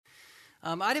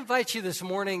I'd invite you this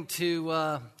morning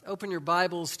to open your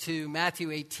Bibles to Matthew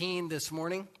 18 this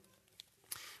morning.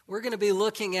 We're going to be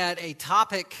looking at a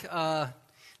topic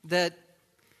that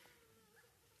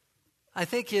I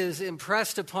think is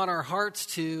impressed upon our hearts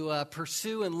to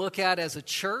pursue and look at as a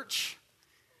church.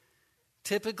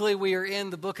 Typically, we are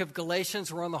in the book of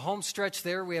Galatians. We're on the home stretch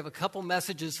there. We have a couple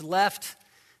messages left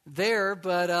there,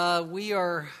 but we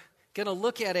are going to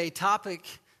look at a topic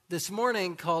this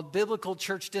morning called Biblical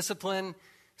Church Discipline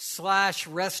 /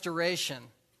 Restoration.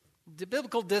 The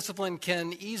biblical discipline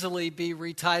can easily be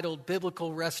retitled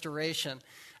Biblical Restoration.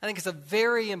 I think it's a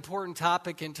very important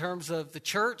topic in terms of the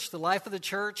church, the life of the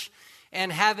church, and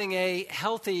having a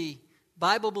healthy,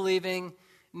 Bible-believing,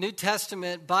 New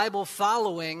Testament,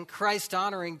 Bible-following,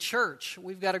 Christ-honoring church.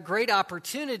 We've got a great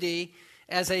opportunity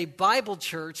as a Bible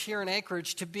church here in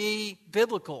Anchorage to be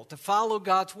biblical, to follow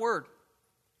God's Word.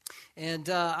 And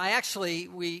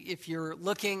if you're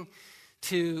looking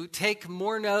to take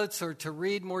more notes or to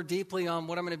read more deeply on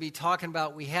what I'm going to be talking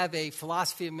about, we have a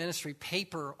philosophy of ministry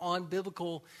paper on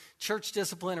biblical church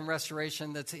discipline and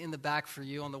restoration that's in the back for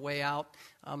you on the way out.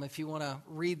 If you want to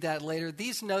read that later.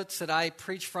 These notes that I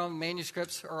preach from,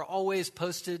 manuscripts, are always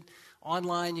posted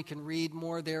online. You can read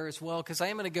more there as well, because I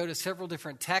am going to go to several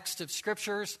different texts of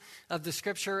the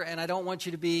scripture, and I don't want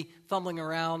you to be fumbling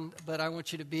around, but I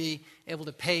want you to be able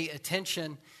to pay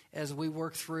attention as we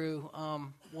work through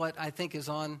what I think is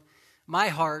on my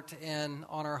heart and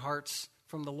on our hearts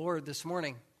from the Lord this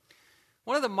morning.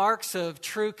 One of the marks of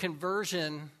true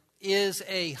conversion is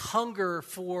a hunger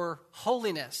for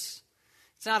holiness.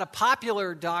 It's not a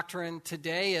popular doctrine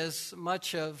today, as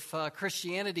much of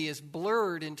Christianity is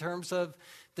blurred in terms of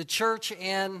the church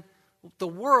and the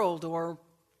world or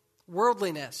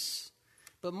worldliness.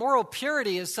 But moral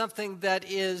purity is something that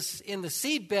is in the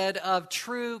seedbed of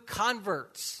true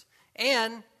converts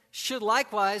and should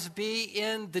likewise be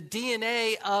in the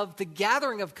DNA of the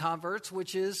gathering of converts,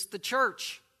 which is the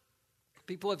church.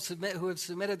 People who have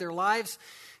submitted their lives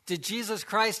to Jesus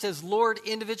Christ as Lord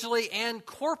individually and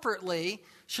corporately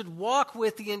should walk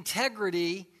with the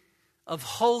integrity of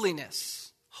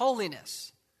holiness.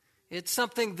 Holiness. It's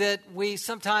something that we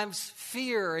sometimes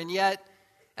fear and yet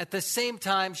at the same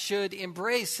time should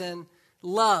embrace and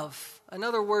love.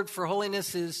 Another word for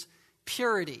holiness is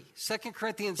purity. 2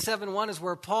 Corinthians 7:1 is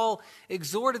where Paul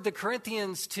exhorted the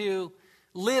Corinthians to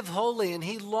live holy, and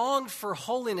he longed for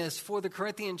holiness for the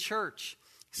Corinthian church.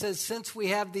 He says, since we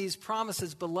have these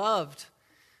promises, beloved,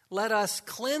 let us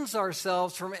cleanse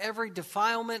ourselves from every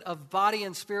defilement of body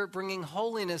and spirit, bringing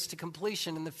holiness to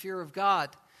completion in the fear of God.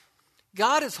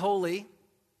 God is holy,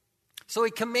 so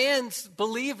he commands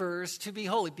believers to be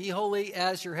holy. Be holy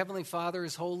as your heavenly Father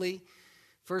is holy.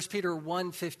 1 Peter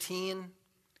 1:15.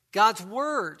 God's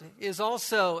word is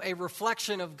also a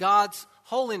reflection of God's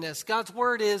holiness. God's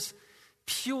word is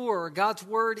pure. God's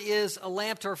word is a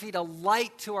lamp to our feet, a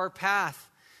light to our path.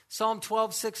 Psalm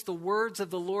 12:6, the words of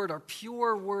the Lord are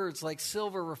pure words like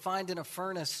silver refined in a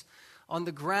furnace, on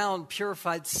the ground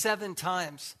purified 7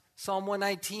 times. Psalm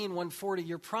 119, 140,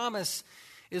 your promise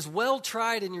is well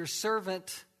tried and your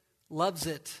servant loves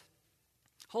it.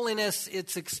 Holiness,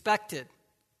 it's expected.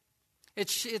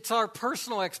 It's our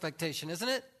personal expectation, isn't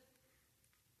it?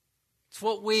 It's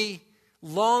what we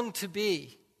long to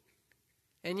be.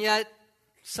 And yet,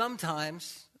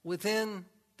 sometimes within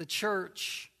the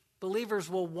church, believers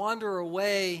will wander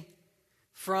away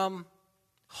from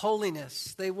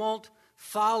holiness. They won't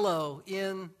follow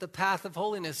in the path of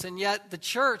holiness. And yet the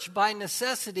church, by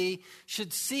necessity,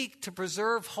 should seek to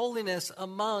preserve holiness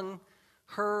among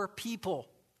her people.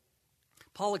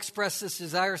 Paul expressed this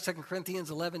desire, 2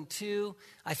 Corinthians 11:2.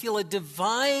 I feel a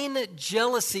divine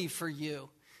jealousy for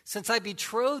you, since I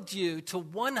betrothed you to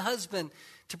one husband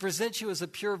to present you as a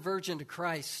pure virgin to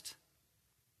Christ.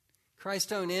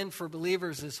 Christ's own end for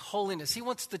believers is holiness. He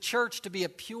wants the church to be a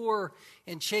pure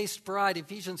and chaste bride.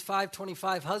 Ephesians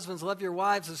 5:25, husbands, love your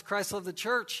wives as Christ loved the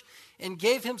church and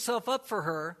gave himself up for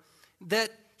her,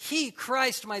 that he,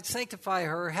 Christ, might sanctify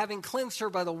her, having cleansed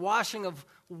her by the washing of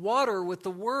water with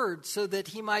the word, so that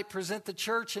he might present the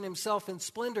church in himself in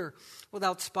splendor,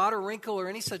 without spot or wrinkle or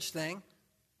any such thing,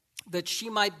 that she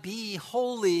might be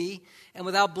holy and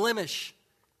without blemish.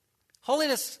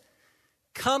 Holiness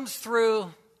comes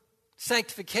through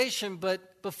sanctification,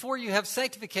 but before you have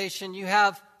sanctification, you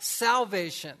have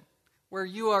salvation, where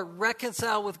you are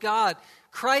reconciled with God.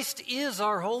 Christ is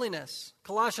our holiness.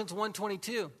 Colossians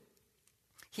 1:22.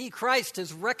 He, Christ,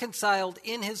 is reconciled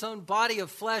in his own body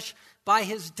of flesh by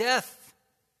his death,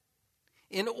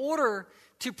 in order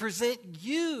to present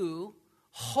you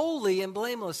holy and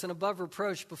blameless and above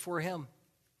reproach before him.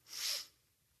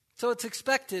 So it's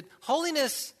expected.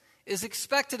 Holiness is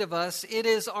expected of us. It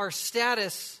is our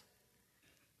status.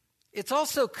 It's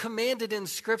also commanded in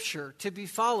Scripture to be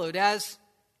followed. As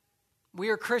we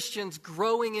are Christians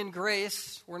growing in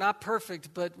grace, we're not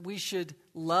perfect, but we should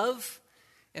love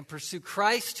and pursue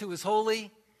Christ, who is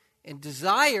holy, and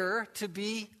desire to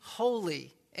be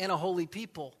holy and a holy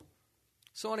people.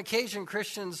 So on occasion,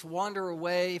 Christians wander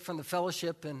away from the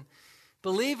fellowship, and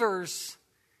believers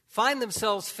find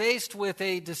themselves faced with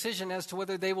a decision as to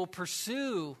whether they will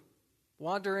pursue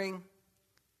wandering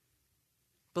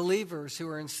believers who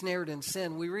are ensnared in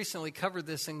sin. We recently covered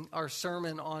this in our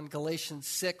sermon on Galatians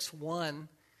 6:1.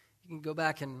 You can go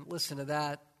back and listen to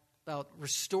that, about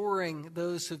restoring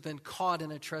those who've been caught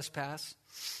in a trespass.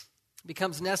 It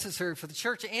becomes necessary for the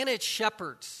church and its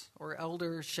shepherds, or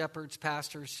elders, shepherds,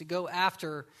 pastors, to go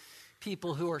after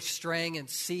people who are straying and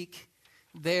seek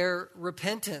their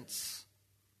repentance.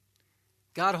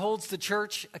 God holds the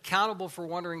church accountable for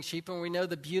wandering sheep, and we know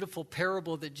the beautiful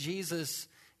parable that Jesus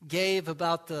gave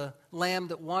about the lamb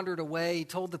that wandered away. He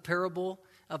told the parable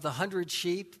of the 100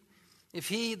 sheep. If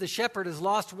he, the shepherd, has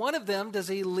lost one of them, does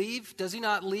he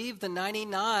not leave the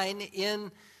 99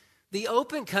 in the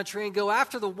open country and go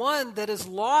after the one that is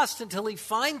lost until he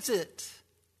finds it?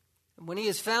 And when he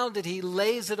has found it, he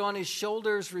lays it on his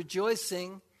shoulders,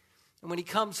 rejoicing. And when he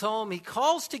comes home, he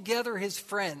calls together his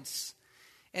friends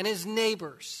and his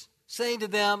neighbors, saying to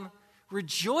them,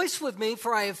 "Rejoice with me,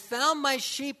 for I have found my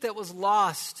sheep that was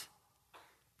lost."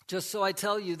 Just so I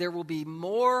tell you, there will be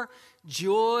more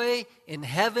joy in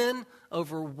heaven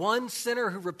over one sinner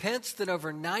who repents than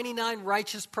over 99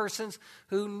 righteous persons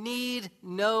who need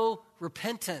no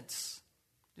repentance.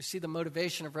 You see the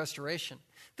motivation of restoration.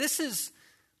 This is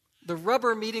the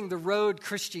rubber meeting the road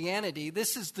Christianity.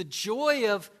 This is the joy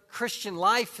of Christian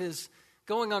life, is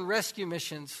going on rescue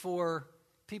missions for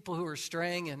people who are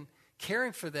straying and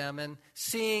caring for them, and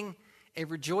seeing a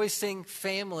rejoicing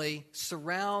family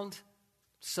surround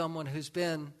someone who's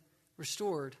been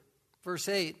restored. Verse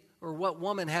 8, or what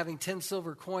woman having 10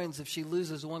 silver coins, if she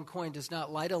loses one coin, does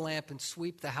not light a lamp and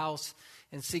sweep the house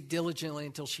and seek diligently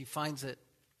until she finds it?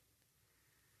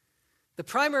 The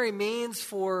primary means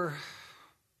for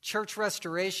church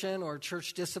restoration or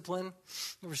church discipline,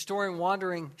 restoring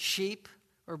wandering sheep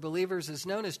or believers, is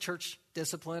known as church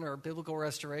discipline or biblical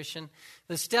restoration.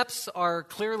 The steps are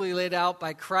clearly laid out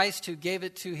by Christ, who gave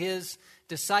it to his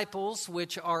disciples,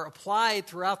 which are applied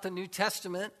throughout the New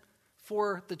Testament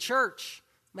for the church.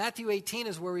 Matthew 18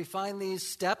 is where we find these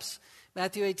steps.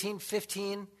 Matthew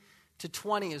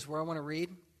 18:15-20 is where I want to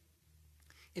read.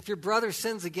 If your brother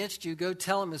sins against you, go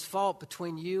tell him his fault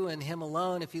between you and him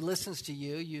alone. If he listens to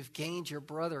you, you've gained your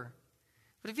brother.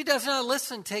 But if he does not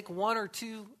listen, take one or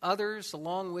two others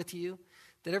along with you,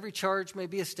 that every charge may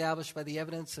be established by the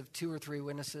evidence of 2 or 3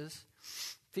 witnesses.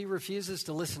 If he refuses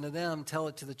to listen to them, tell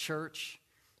it to the church.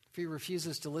 If he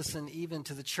refuses to listen even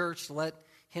to the church, let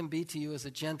him be to you as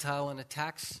a Gentile and a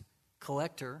tax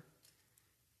collector.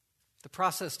 The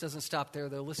process doesn't stop there,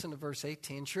 though. Listen to verse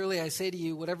 18. Truly I say to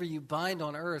you, whatever you bind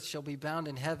on earth shall be bound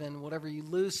in heaven. Whatever you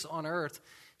loose on earth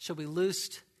shall be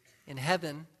loosed in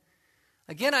heaven.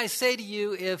 Again, I say to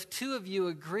you, if 2 of you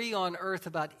agree on earth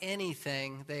about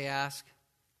anything they ask,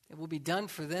 it will be done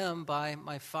for them by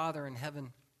my Father in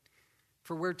heaven.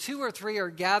 For where 2 or 3 are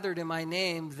gathered in my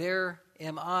name, there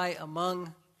am I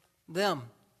among them.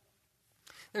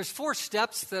 There's 4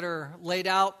 steps that are laid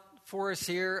out for us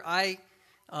here. I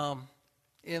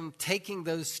am taking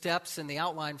those steps in the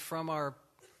outline from our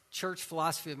church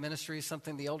philosophy of ministry,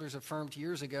 something the elders affirmed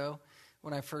years ago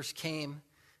when I first came.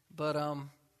 But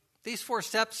these 4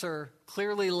 steps are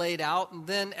clearly laid out. And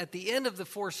then at the end of the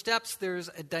 4 steps, there's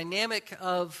a dynamic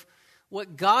of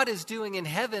what God is doing in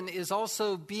heaven is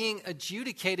also being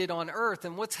adjudicated on earth.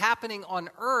 And what's happening on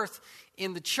earth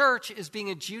in the church is being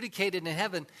adjudicated in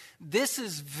heaven. This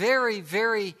is very,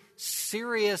 very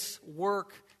serious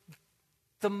work.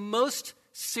 The most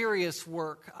serious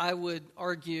work, I would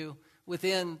argue,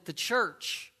 within the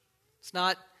church. It's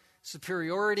not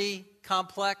superiority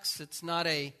complex. It's not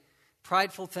a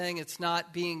prideful thing. It's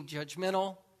not being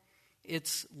judgmental.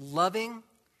 It's loving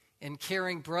and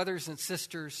caring brothers and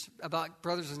sisters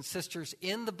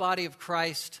in the body of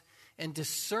Christ, and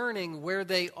discerning where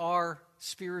they are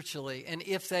spiritually and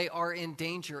if they are in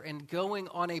danger, and going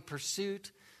on a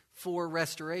pursuit for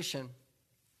restoration.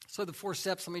 So the 4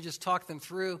 steps, let me just talk them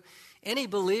through. Any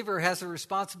believer has a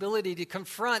responsibility to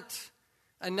confront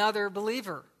another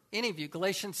believer. Any of you.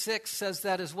 Galatians 6 says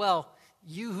that as well.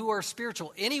 You who are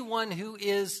spiritual, anyone who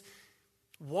is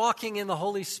walking in the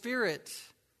Holy Spirit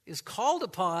is called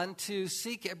upon to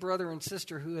seek a brother and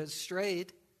sister who has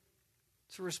strayed.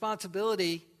 It's a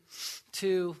responsibility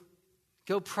to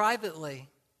go privately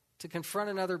to confront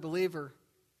another believer.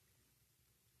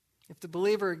 If the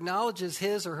believer acknowledges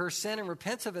his or her sin and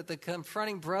repents of it, the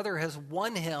confronting brother has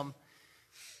won him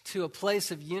to a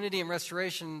place of unity and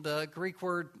restoration. The Greek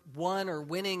word won or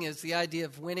winning is the idea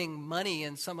of winning money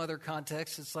in some other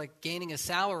context. It's like gaining a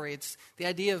salary. It's the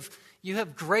idea of you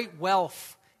have great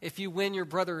wealth if you win your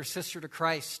brother or sister to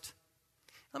Christ.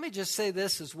 Let me just say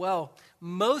this as well.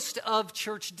 Most of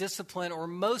church discipline or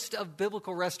most of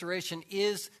biblical restoration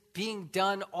is being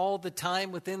done all the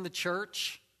time within the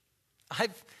church.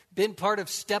 I've been part of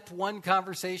step one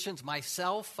conversations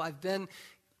myself. I've been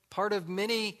part of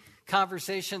many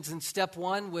conversations in step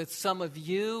one with some of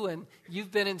you, and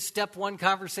you've been in step one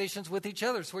conversations with each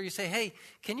other. So where you say, hey,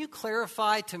 can you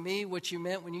clarify to me what you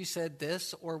meant when you said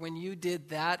this or when you did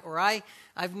that? Or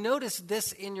I've noticed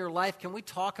this in your life. Can we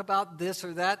talk about this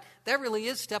or that? That really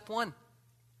is step one.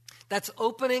 That's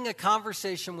opening a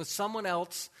conversation with someone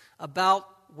else about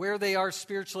where they are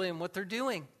spiritually and what they're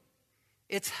doing.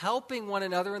 It's helping one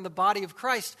another in the body of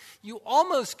Christ. You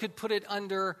almost could put it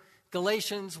under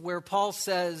Galatians, where Paul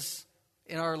says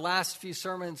in our last few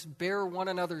sermons, bear one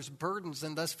another's burdens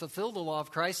and thus fulfill the law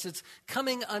of Christ. It's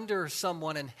coming under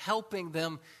someone and helping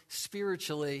them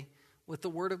spiritually with the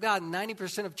Word of God.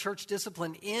 90% of church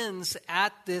discipline ends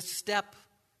at this step.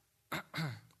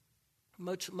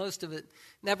 Most of it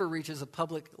never reaches a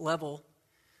public level.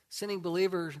 Sinning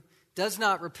believer does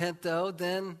not repent, though,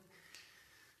 then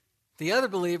the other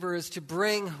believer is to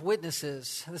bring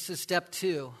witnesses. This is step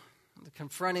two.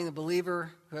 Confronting the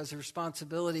believer who has a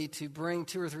responsibility to bring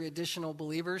 2 or 3 additional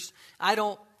believers. I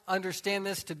don't understand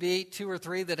this to be 2 or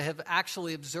 3 that have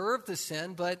actually observed the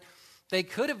sin, but they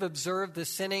could have observed the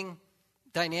sinning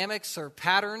dynamics or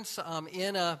patterns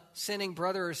in a sinning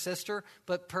brother or sister,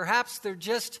 but perhaps they're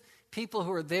just people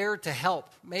who are there to help.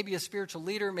 Maybe a spiritual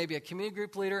leader, maybe a community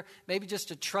group leader, maybe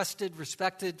just a trusted,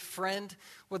 respected friend,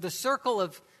 where the circle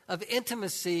of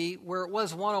intimacy, where it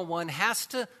was one-on-one, has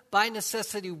to, by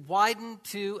necessity, widen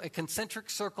to a concentric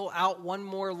circle out one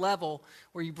more level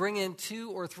where you bring in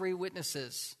 2 or 3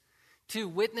 witnesses to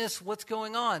witness what's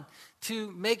going on,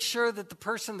 to make sure that the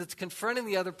person that's confronting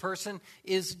the other person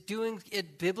is doing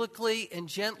it biblically and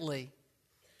gently,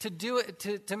 to do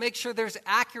it, to make sure there's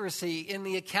accuracy in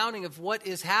the accounting of what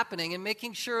is happening and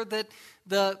making sure that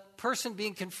the person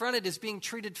being confronted is being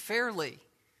treated fairly.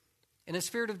 In a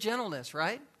spirit of gentleness,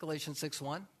 right? Galatians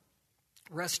 6:1.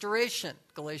 Restoration,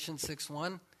 Galatians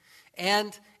 6:1.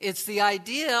 And it's the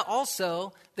idea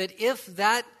also that if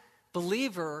that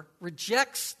believer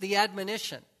rejects the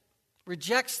admonition,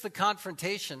 rejects the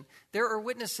confrontation, there are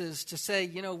witnesses to say,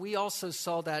 we also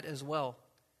saw that as well.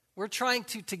 We're trying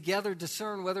to together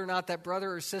discern whether or not that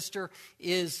brother or sister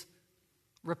is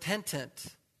repentant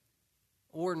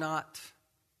or not.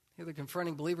 Here, the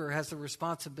confronting believer has the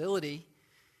responsibility.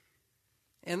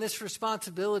 And this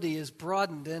responsibility is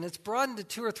broadened, and it's broadened to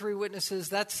 2 or 3 witnesses.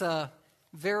 That's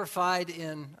verified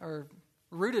in, or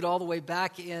rooted all the way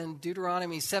back in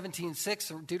Deuteronomy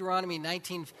 17:6 or Deuteronomy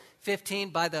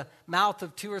 19:15. By the mouth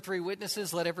of 2 or 3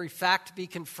 witnesses, let every fact be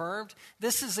confirmed.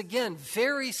 This is, again,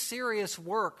 very serious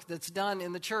work that's done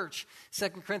in the church.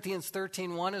 2 Corinthians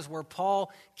 13:1 is where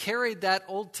Paul carried that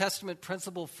Old Testament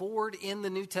principle forward in the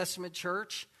New Testament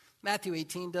church. Matthew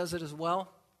 18 does it as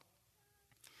well.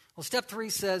 Well, step 3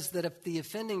 says that if the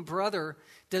offending brother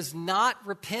does not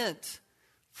repent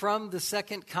from the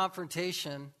second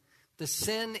confrontation, the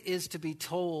sin is to be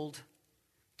told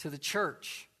to the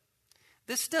church.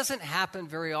 This doesn't happen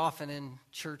very often in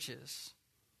churches.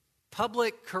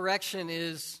 Public correction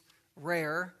is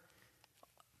rare.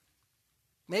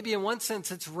 Maybe in one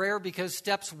sense it's rare because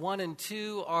steps 1 and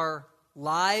 2 are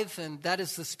live, and that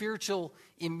is the spiritual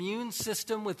immune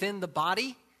system within the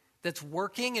body that's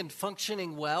working and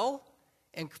functioning well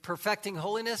and perfecting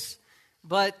holiness.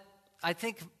 But I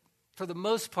think for the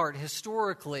most part,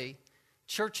 historically,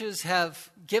 churches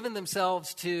have given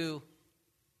themselves to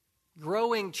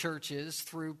growing churches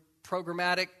through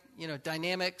programmatic,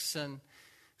 dynamics and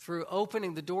through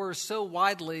opening the doors so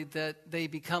widely that they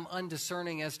become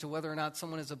undiscerning as to whether or not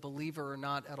someone is a believer or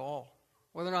not at all.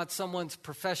 Whether or not someone's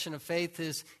profession of faith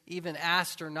is even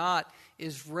asked or not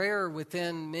is rare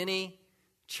within many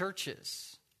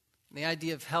churches. The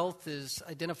idea of health is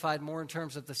identified more in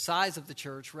terms of the size of the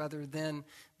church rather than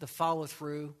the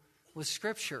follow-through with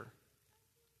Scripture.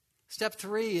 Step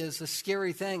 3 is a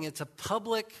scary thing. It's a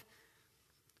public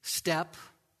step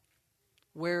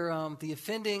where the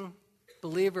offending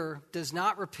believer does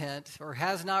not repent or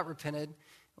has not repented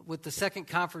with the second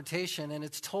confrontation, and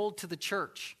it's told to the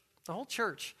church, the whole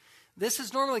church. This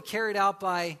is normally carried out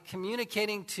by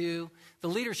communicating to the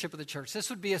leadership of the church. This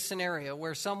would be a scenario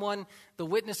where the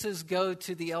witnesses go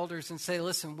to the elders and say,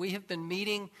 listen, we have been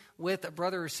meeting with a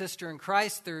brother or sister in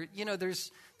Christ.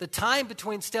 There's the time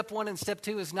between step 1 and step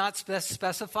 2 is not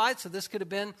specified, so this could have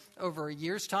been over a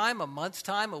year's time, a month's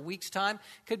time, a week's time.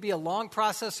 Could be a long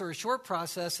process or a short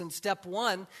process in step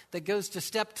 1 that goes to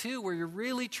step 2, where you're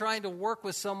really trying to work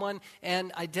with someone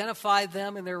and identify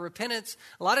them in their repentance.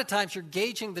 A lot of times you're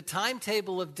gauging the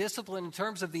timetable of discipline in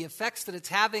terms of the effects that it's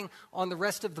having on the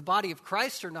rest of the body of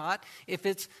Christ or not. If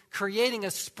it's creating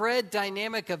a spread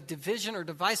dynamic of division or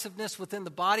divisiveness within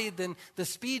the body, then the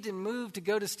speed and move to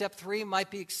go to step 3 might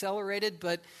be accelerated,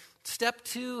 but step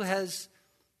 2 has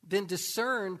been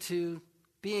discerned to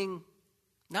being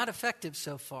not effective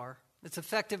so far. It's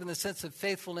effective in the sense of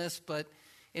faithfulness, but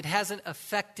it hasn't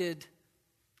affected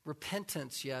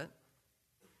repentance yet.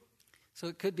 So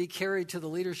it could be carried to the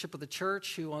leadership of the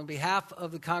church, who on behalf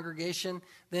of the congregation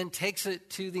then takes it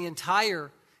to the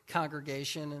entire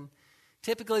congregation. And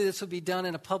typically this would be done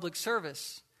in a public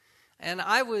service. And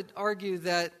I would argue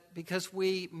that because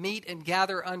we meet and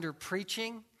gather under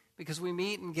preaching, because we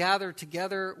meet and gather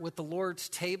together with the Lord's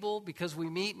table, because we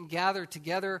meet and gather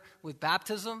together with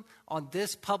baptism on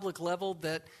this public level,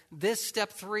 that this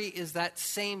step 3 is that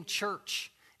same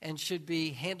church and should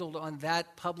be handled on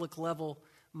that public level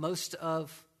most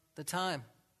of the time.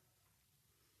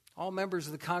 All members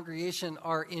of the congregation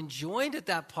are enjoined at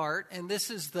that part, and this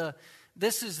is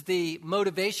the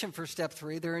motivation for step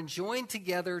 3. They're enjoined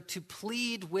together to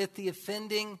plead with the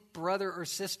offending brother or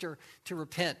sister to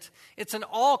repent. It's an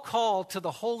all call to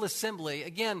the whole assembly.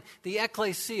 Again, the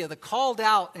ecclesia, the called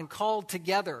out and called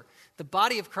together, the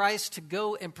body of Christ, to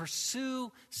go and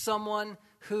pursue someone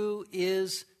who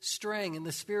is straying in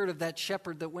the spirit of that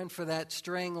shepherd that went for that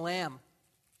straying lamb.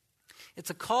 It's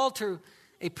a call to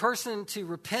a person to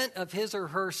repent of his or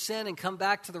her sin and come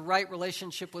back to the right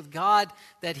relationship with God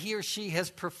that he or she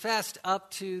has professed up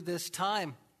to this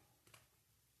time.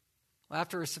 Well,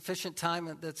 after a sufficient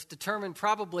time that's determined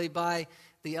probably by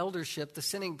the eldership, the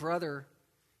sinning brother,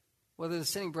 whether the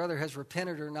sinning brother has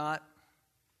repented or not,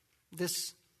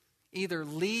 this either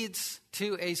leads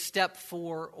to a step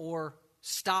 4 or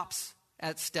stops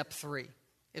at step 3.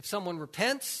 If someone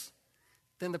repents,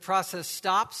 then the process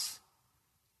stops.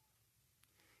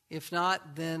 If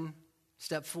not, then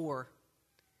step 4.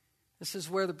 This is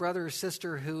where the brother or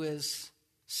sister who is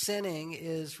sinning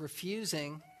is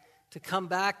refusing to come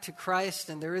back to Christ,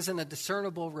 and there isn't a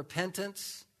discernible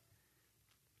repentance.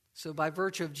 So by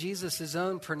virtue of Jesus'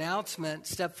 own pronouncement,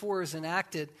 step 4 is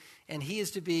enacted, and he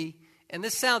is to be, and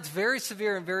this sounds very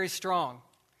severe and very strong,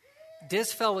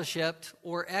 disfellowshipped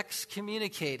or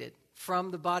excommunicated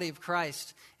from the body of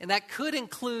Christ. And that could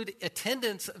include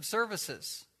attendance of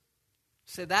services.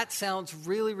 So that sounds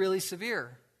really, really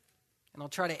severe. And I'll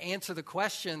try to answer the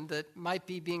question that might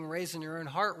be being raised in your own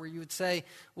heart, where you would say,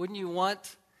 wouldn't you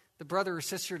want the brother or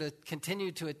sister to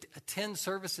continue to attend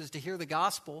services to hear the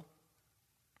gospel?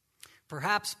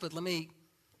 Perhaps, but let me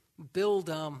build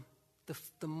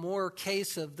the more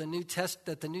case of the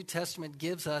that the New Testament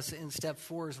gives us in step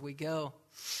 4 as we go.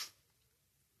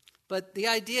 But the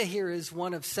idea here is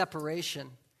one of separation.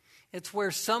 It's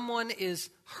where someone is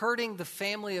hurting the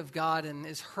family of God and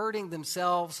is hurting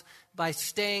themselves by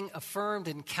staying affirmed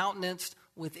and countenanced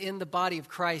within the body of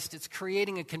Christ. It's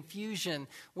creating a confusion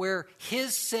where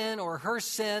his sin or her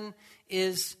sin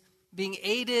is being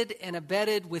aided and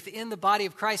abetted within the body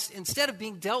of Christ instead of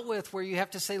being dealt with, where you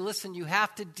have to say, listen, you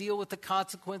have to deal with the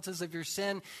consequences of your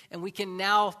sin. And we can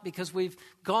now, because we've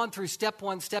gone through step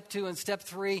 1, step 2, and step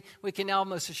 3, we can now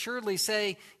most assuredly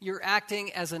say you're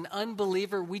acting as an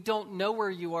unbeliever. We don't know where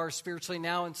you are spiritually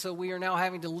now, and so we are now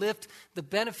having to lift the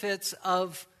benefits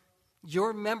of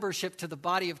your membership to the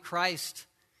body of Christ.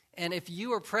 And if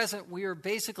you are present, we are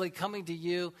basically coming to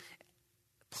you,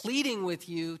 pleading with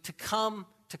you to come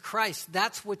to Christ.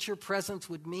 That's what your presence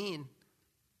would mean.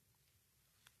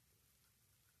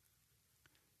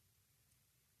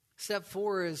 Step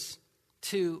 4 is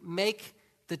to make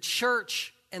the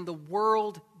church and the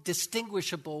world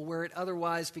distinguishable where it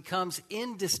otherwise becomes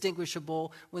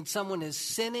indistinguishable when someone is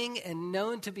sinning and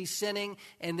known to be sinning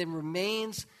and then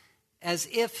remains as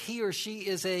if he or she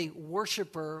is a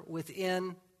worshiper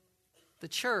within the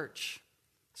church.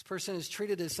 This person is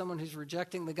treated as someone who's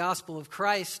rejecting the gospel of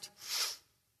Christ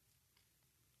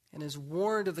and is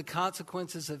warned of the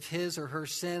consequences of his or her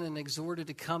sin and exhorted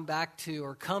to come back to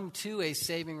or come to a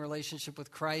saving relationship with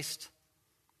Christ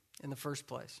in the first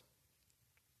place.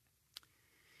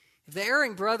 If the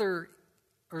erring brother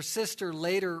or sister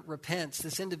later repents,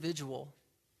 this individual,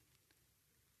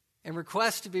 and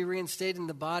requests to be reinstated in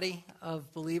the body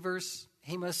of believers,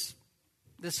 he must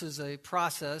this is a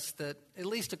process that, at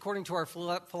least according to our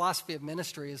philosophy of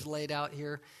ministry, is laid out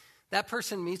here. That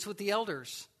person meets with the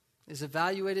elders, is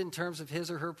evaluated in terms of his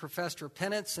or her professed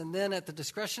repentance, and then at the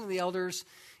discretion of the elders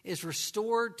is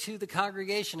restored to the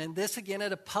congregation. And this again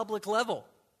at a public level,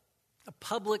 a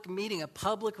public meeting, a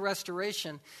public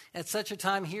restoration. At such a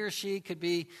time, he or she could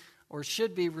be or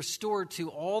should be restored to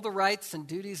all the rights and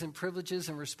duties and privileges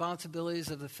and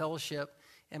responsibilities of the fellowship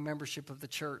and membership of the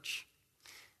church.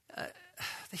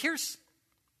 Here's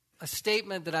a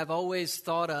statement that I've always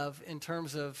thought of in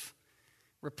terms of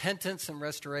repentance and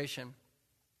restoration.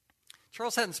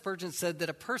 Charles Haddon Spurgeon said that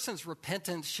a person's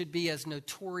repentance should be as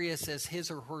notorious as his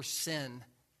or her sin.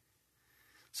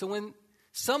 So when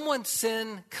someone's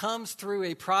sin comes through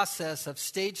a process of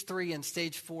stage 3 and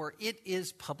stage 4, it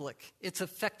is public. It's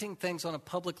affecting things on a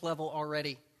public level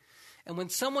already. And when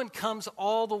someone comes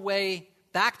all the way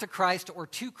back to Christ or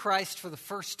to Christ for the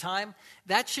first time,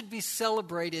 that should be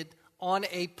celebrated on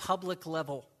a public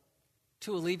level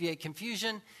to alleviate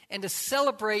confusion and to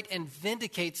celebrate and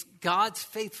vindicate God's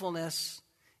faithfulness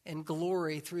and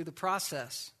glory through the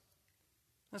process.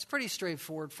 That's pretty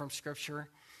straightforward from Scripture.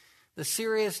 The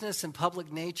seriousness and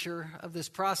public nature of this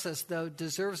process, though,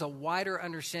 deserves a wider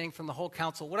understanding from the whole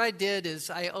council. What I did is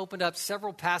I opened up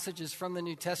several passages from the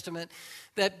New Testament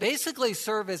that basically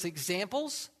serve as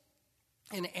examples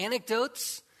and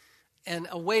anecdotes and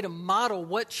a way to model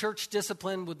what church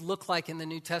discipline would look like in the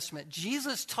New Testament.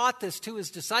 Jesus taught this to his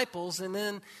disciples, and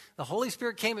then the Holy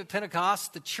Spirit came at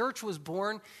Pentecost, the church was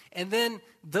born, and then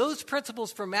those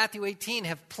principles from Matthew 18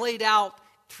 have played out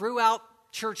throughout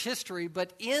church history.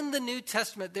 But in the New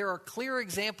Testament, there are clear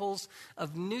examples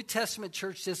of New Testament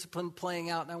church discipline playing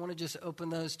out, and I want to just open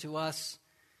those to us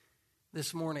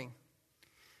this morning.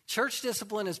 Church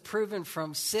discipline is proven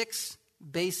from 6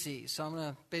 bases. So I'm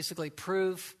going to basically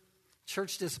prove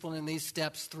church discipline in these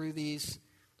steps through these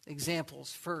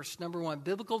examples. First, number 1,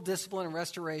 biblical discipline and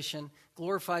restoration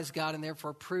glorifies God and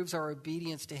therefore proves our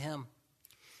obedience to him.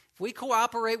 If we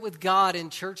cooperate with God in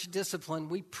church discipline,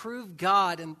 we prove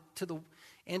God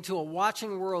into a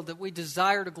watching world that we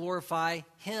desire to glorify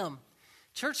him.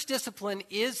 Church discipline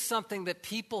is something that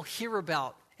people hear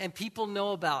about and people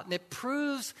know about, and it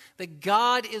proves that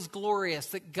God is glorious,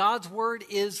 that God's word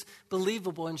is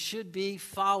believable and should be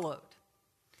followed.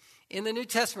 In the New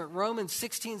Testament, Romans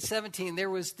 16:17,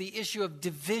 there was the issue of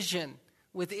division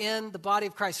within the body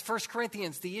of Christ. 1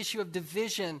 Corinthians, the issue of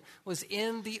division was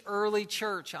in the early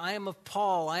church. I am of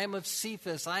Paul, I am of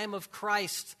Cephas, I am of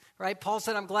Christ. Right? Paul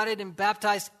said, I'm glad I didn't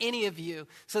baptize any of you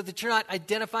so that you're not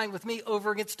identifying with me over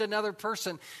against another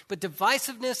person. But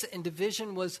divisiveness and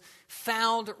division was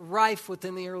found rife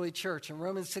within the early church. And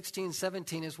Romans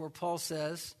 16:17 is where Paul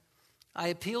says, I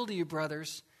appeal to you,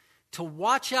 brothers, to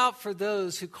watch out for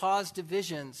those who cause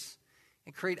divisions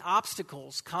and create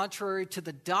obstacles contrary to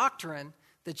the doctrine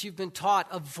that you've been taught.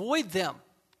 Avoid them.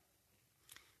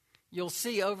 You'll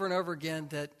see over and over again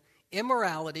that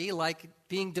immorality, like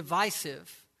being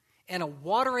divisive, and a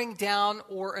watering down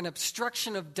or an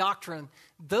obstruction of doctrine,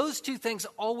 those two things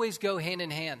always go hand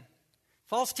in hand.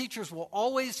 False teachers will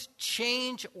always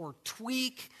change or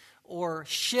tweak or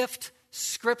shift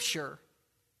Scripture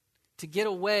to get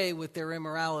away with their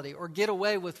immorality or get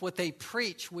away with what they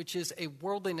preach, which is a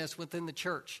worldliness within the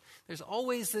church. There's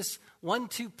always this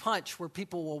 1-2 punch where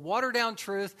people will water down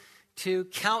truth to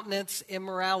countenance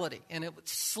immorality, and it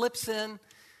slips in.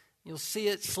 You'll see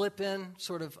it slip in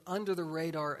sort of under the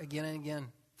radar again and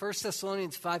again. 1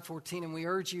 Thessalonians 5:14, and we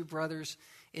urge you, brothers,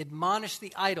 admonish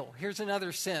the idle. Here's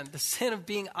another sin, the sin of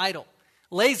being idle.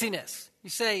 Laziness.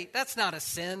 You say, that's not a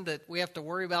sin that we have to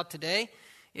worry about today,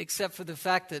 except for the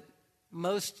fact that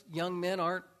most young men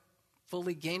aren't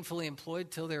fully gainfully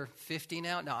employed till they're 50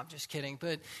 now. No, I'm just kidding.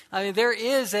 But I mean, there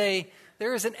is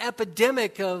an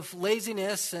epidemic of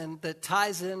laziness, and that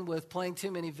ties in with playing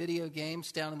too many video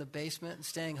games down in the basement and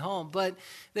staying home. But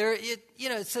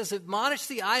it says, admonish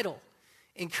the idle,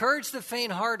 encourage the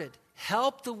faint-hearted,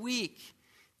 help the weak,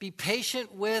 be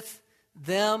patient with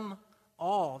them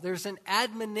all. There's an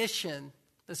admonition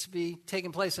that's to be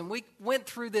taking place. And we went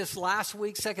through this last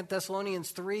week, 2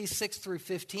 Thessalonians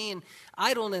 3:6-15.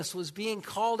 Idleness was being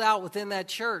called out within that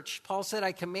church. Paul said,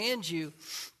 I command you,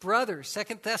 brothers,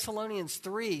 2 Thessalonians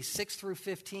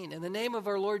 3:6-15, in the name of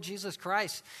our Lord Jesus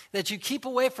Christ, that you keep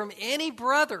away from any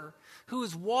brother who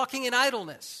is walking in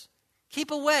idleness.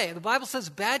 Keep away. The Bible says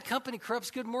bad company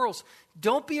corrupts good morals.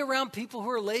 Don't be around people who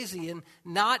are lazy and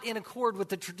not in accord with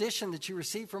the tradition that you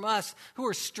receive from us, who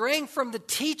are straying from the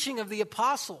teaching of the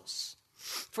apostles.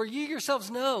 For you yourselves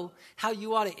know how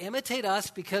you ought to imitate us,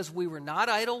 because we were not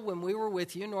idle when we were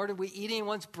with you, nor did we eat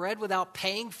anyone's bread without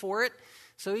paying for it.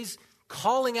 So he's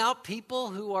calling out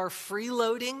people who are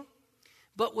freeloading.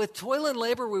 But with toil and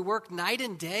labor, we work night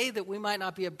and day that we might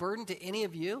not be a burden to any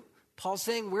of you. Paul's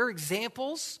saying we're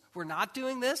examples. We're not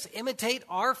doing this. Imitate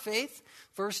our faith.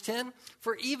 Verse 10,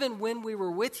 for even when we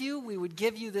were with you, we would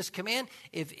give you this command.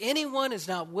 If anyone is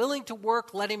not willing to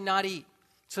work, let him not eat.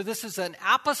 So this is an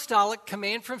apostolic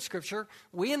command from Scripture.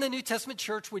 We in the New Testament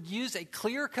church would use a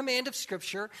clear command of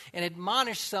Scripture and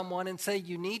admonish someone and say,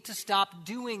 you need to stop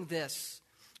doing this.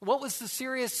 What was the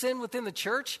serious sin within the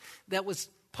church that was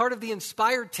part of the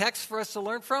inspired text for us to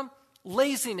learn from?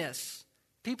 Laziness.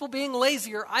 People being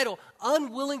lazy or idle,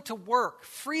 unwilling to work,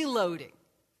 freeloading.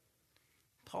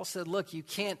 Paul said, look, you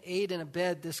can't aid and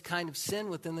abet this kind of sin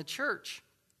within the church.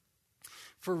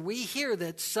 For we hear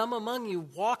that some among you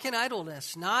walk in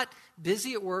idleness, not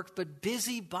busy at work, but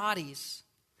busy bodies.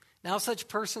 Now such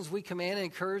persons we command and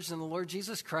encourage in the Lord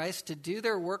Jesus Christ to do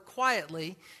their work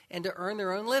quietly and to earn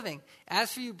their own living.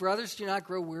 As for you, brothers, do not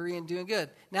grow weary in doing good.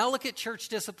 Now look at church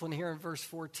discipline here in verse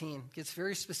 14. It gets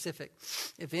very specific.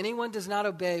 If anyone does not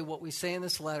obey what we say in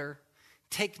this letter,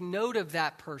 take note of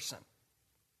that person.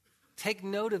 Take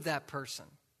note of that person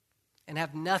and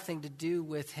have nothing to do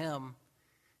with him,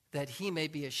 that he may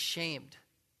be ashamed.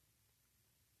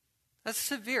 That's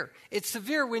severe. It's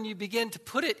severe when you begin to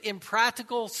put it in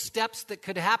practical steps that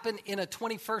could happen in a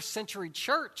 21st century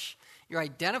church. You're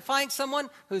identifying someone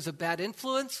who's a bad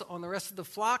influence on the rest of the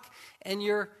flock, and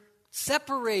you're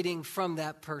separating from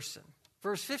that person.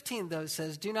 Verse 15, though,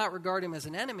 says, do not regard him as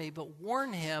an enemy, but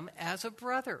warn him as a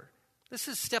brother. This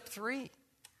is step 3.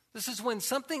 This is when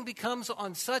something becomes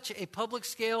on such a public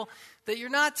scale that you're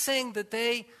not saying that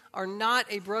they are not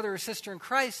a brother or sister in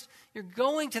Christ. You're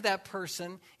going to that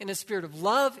person in a spirit of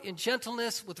love, in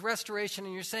gentleness, with restoration,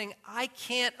 and you're saying, I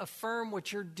can't affirm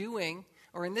what you're doing,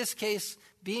 or in this case,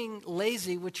 being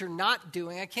lazy, which you're not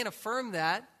doing. I can't affirm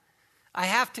that. I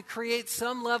have to create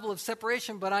some level of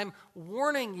separation, but I'm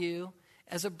warning you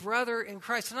as a brother in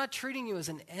Christ. I'm not treating you as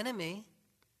an enemy.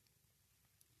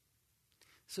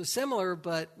 So similar,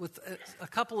 but with a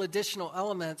couple additional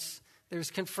elements. There's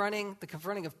the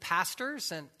confronting of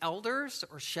pastors and elders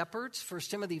or shepherds. 1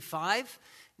 Timothy 5,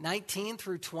 19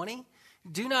 through 20.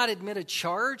 Do not admit a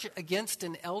charge against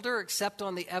an elder except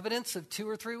on the evidence of 2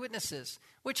 or 3 witnesses.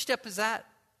 Which step is that?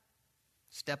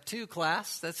 Step 2,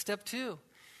 class. That's step 2.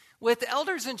 With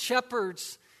elders and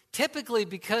shepherds, typically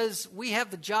because we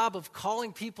have the job of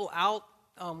calling people out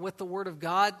with the word of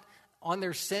God on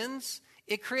their sins,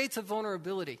 it creates a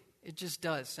vulnerability. It just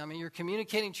does. I mean, you're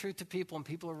communicating truth to people, and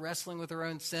people are wrestling with their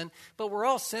own sin. But we're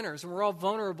all sinners, and we're all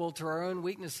vulnerable to our own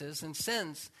weaknesses and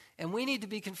sins. And we need to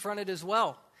be confronted as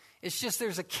well. It's just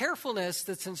there's a carefulness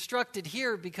that's instructed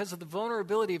here because of the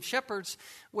vulnerability of shepherds,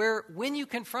 where when you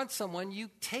confront someone, you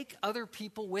take other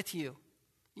people with you.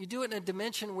 You do it in a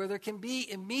dimension where there can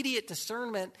be immediate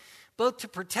discernment, both to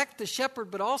protect the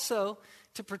shepherd, but also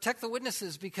to protect the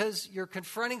witnesses, because you're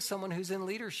confronting someone who's in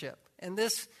leadership. And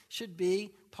this should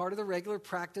be part of the regular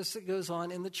practice that goes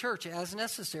on in the church as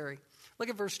necessary. Look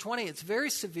at verse 20. It's very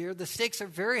severe. The stakes are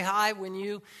very high when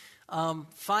you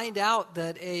find out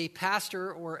that a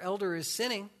pastor or elder is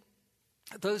sinning.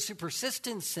 Those who persist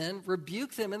in sin,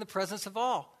 rebuke them in the presence of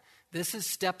all. This is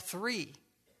step 3,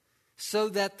 so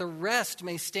that the rest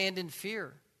may stand in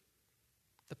fear.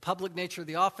 The public nature of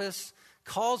the office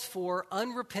calls for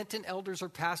unrepentant elders or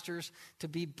pastors to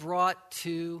be brought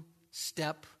to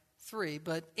step 3.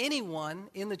 But anyone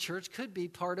in the church could be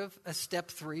part of a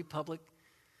step 3 public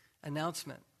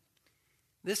announcement.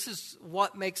 This is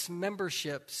what makes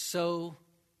membership so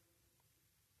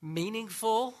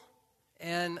meaningful.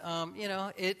 And,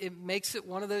 it makes it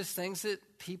one of those things that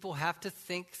people have to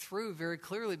think through very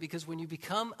clearly, because when you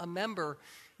become a member,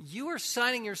 you are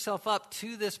signing yourself up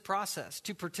to this process,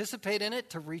 to participate in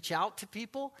it, to reach out to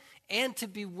people, and to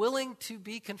be willing to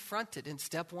be confronted in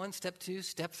step 1, step 2,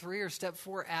 step 3, or step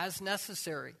 4 as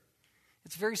necessary.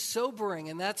 It's very sobering,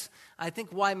 and that's, I think,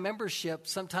 why membership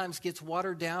sometimes gets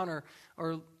watered down or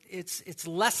it's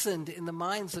lessened in the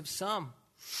minds of some.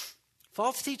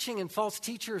 False teaching and false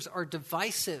teachers are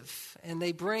divisive, and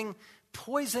they bring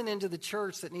poison into the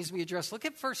church that needs to be addressed. Look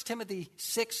at 1 Timothy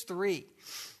 6:3.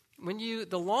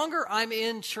 The longer I'm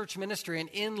in church ministry and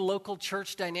in local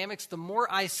church dynamics, the more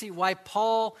I see why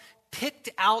Paul picked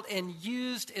out and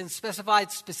used and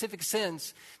specified specific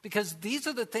sins, because these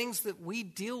are the things that we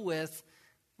deal with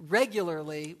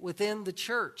regularly within the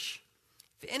church.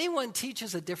 If anyone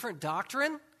teaches a different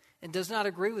doctrine and does not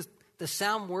agree with the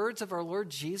sound words of our Lord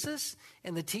Jesus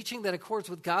and the teaching that accords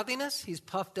with godliness, he's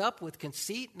puffed up with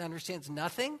conceit and understands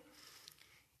nothing.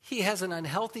 He has an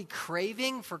unhealthy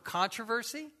craving for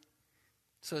controversy.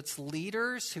 So it's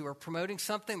leaders who are promoting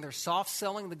something. They're soft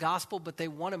selling the gospel, but they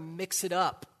want to mix it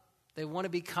up. They want to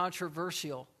be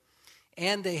controversial.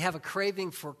 And they have a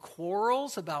craving for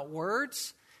quarrels about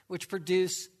words, which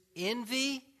produce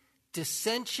envy,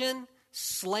 dissension,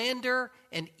 slander,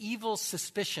 and evil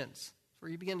suspicions,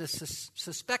 where you begin to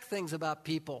suspect things about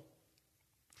people.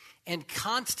 And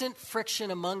constant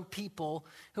friction among people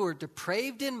who are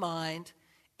depraved in mind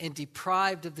and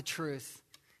deprived of the truth,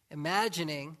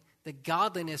 imagining that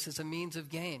godliness is a means of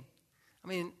gain. I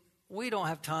mean, we don't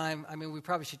have time. I mean, we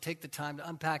probably should take the time to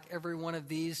unpack every one of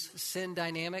these sin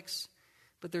dynamics,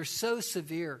 but they're so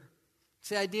severe. It's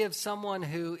the idea of someone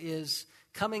who is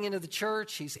coming into the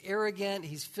church, he's arrogant,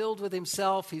 he's filled with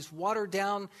himself, he's watered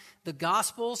down the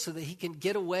gospel so that he can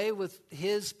get away with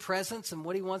his presence and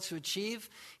what he wants to achieve.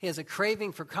 He has a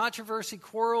craving for controversy,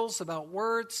 quarrels about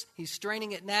words, he's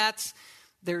straining at gnats.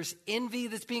 There's envy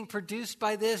that's being produced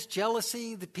by this,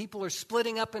 jealousy, that people are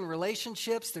splitting up in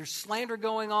relationships, there's slander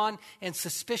going on, and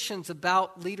suspicions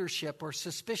about leadership or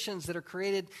suspicions that are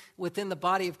created within the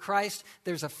body of Christ.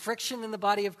 There's a friction in the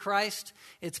body of Christ.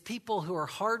 It's people who are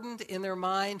hardened in their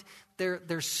mind.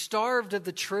 They're starved of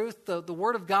the truth. The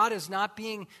Word of God is not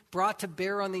being brought to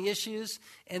bear on the issues.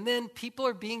 And then people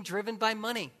are being driven by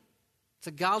money. It's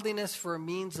a godliness for a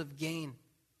means of gain.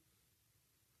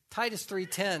 Titus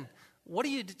 3:10. What are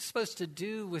you supposed to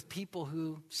do with people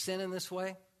who sin in this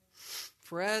way?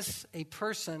 For as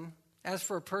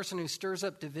for a person who stirs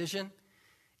up division,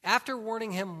 after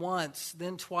warning him once,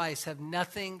 then twice, have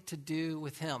nothing to do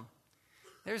with him.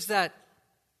 There's that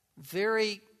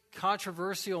very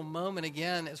controversial moment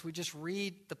again as we just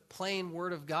read the plain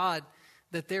word of God,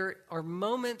 that there are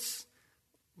moments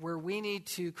where we need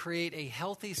to create a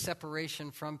healthy separation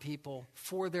from people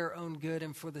for their own good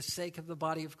and for the sake of the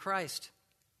body of Christ.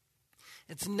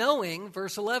 It's knowing,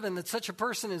 verse 11, that such a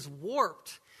person is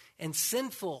warped and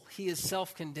sinful. He is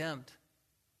self-condemned.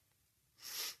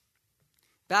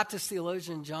 Baptist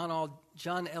theologian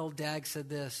John L. Dagg said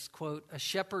this, quote, "A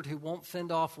shepherd who won't fend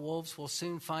off wolves will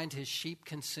soon find his sheep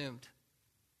consumed."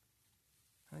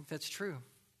 I think that's true.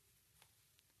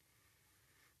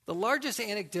 The largest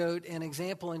anecdote and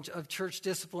example of church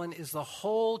discipline is the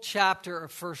whole chapter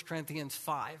of 1 Corinthians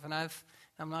 5. And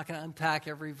I'm not going to unpack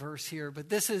every verse here, but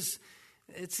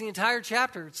it's the entire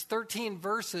chapter. It's 13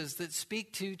 verses that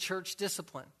speak to church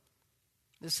discipline.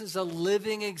 This is a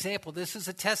living example. This is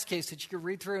a test case that you can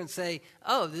read through and say,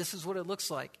 oh, this is what it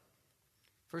looks like.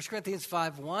 1 Corinthians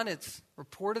 5:1, it's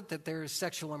reported that there is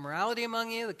sexual immorality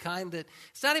among you, the kind that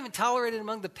it's not even tolerated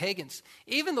among the pagans.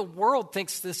 Even the world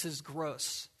thinks this is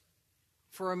gross.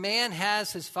 For a man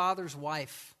has his father's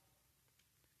wife,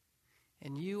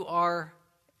 and you are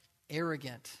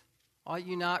arrogant. Ought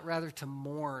you not rather to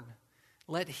mourn?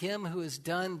 Let him who has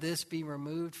done this be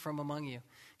removed from among you.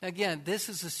 Now again, this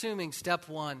is assuming step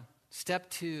 1, step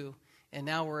 2, and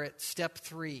now we're at step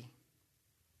 3.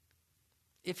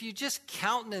 If you just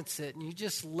countenance it and you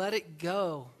just let it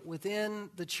go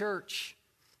within the church,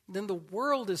 then the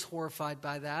world is horrified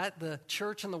by that. The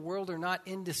church and the world are not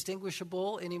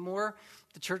indistinguishable anymore.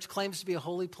 The church claims to be a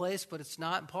holy place, but it's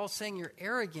not. And Paul's saying you're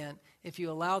arrogant if you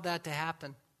allow that to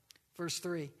happen. Verse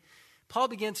 3. Paul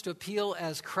begins to appeal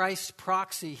as Christ's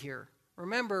proxy here.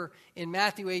 Remember, in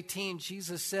Matthew 18,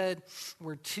 Jesus said,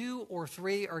 where 2 or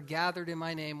 3 are gathered in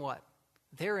my name, what?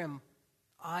 There am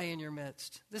I in your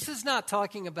midst. This is not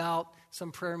talking about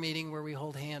some prayer meeting where we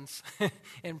hold hands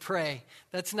and pray.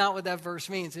 That's not what that verse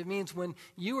means. It means when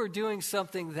you are doing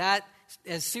something that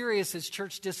as serious as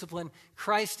church discipline,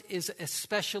 Christ is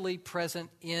especially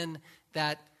present in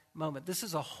that moment. This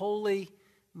is a holy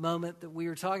moment that we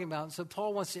were talking about. And so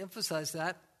Paul wants to emphasize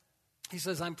that. He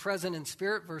says, I'm present in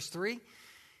spirit, verse 3,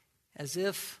 as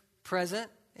if present,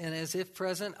 and as if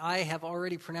present, I have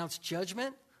already pronounced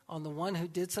judgment on the one who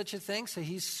did such a thing. So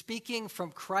he's speaking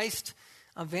from Christ's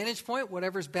vantage point.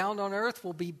 Whatever's bound on earth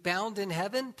will be bound in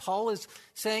heaven. Paul is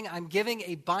saying, I'm giving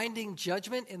a binding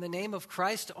judgment in the name of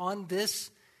Christ on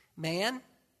this man.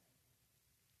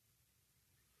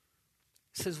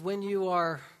 He says, when you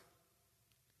are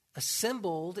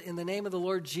assembled in the name of the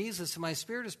Lord Jesus, and my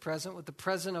spirit is present with the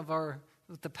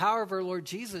power of our Lord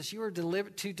Jesus, you are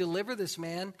to deliver this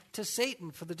man to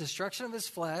Satan for the destruction of his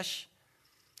flesh,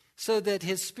 so that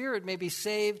his spirit may be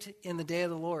saved in the day of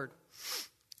the Lord.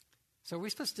 So are we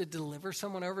supposed to deliver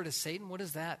someone over to Satan? What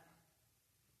is that?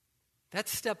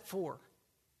 That's step 4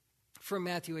 from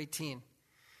Matthew 18.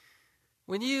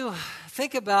 When you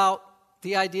think about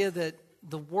the idea that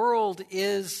the world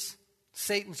is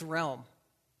Satan's realm,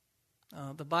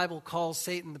 the Bible calls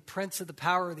Satan the prince of the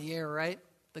power of the air, right?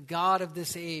 The god of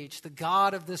this age, the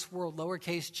god of this world,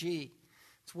 lowercase g.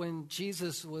 It's when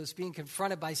Jesus was being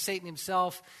confronted by Satan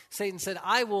himself. Satan said,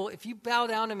 if you bow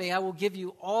down to me, I will give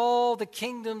you all the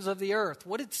kingdoms of the earth.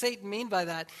 What did Satan mean by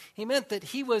that? He meant that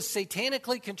he was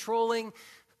satanically controlling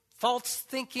false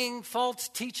thinking, false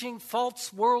teaching,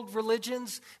 false world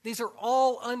religions. These are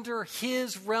all under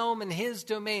his realm and his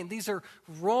domain. These are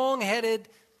wrong-headed,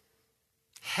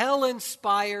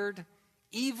 hell-inspired,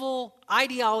 evil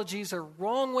ideologies or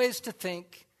wrong ways to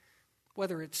think,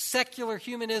 whether it's secular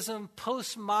humanism,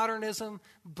 postmodernism,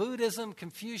 Buddhism,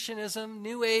 Confucianism,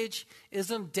 New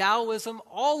Age-ism, Taoism.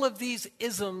 All of these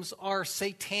isms are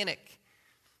satanic.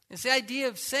 It's the idea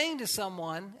of saying to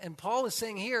someone, and Paul is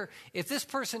saying here, if this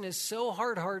person is so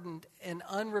hard-hardened and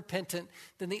unrepentant,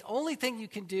 then the only thing you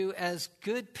can do as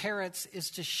good parents is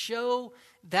to show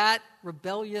that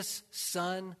rebellious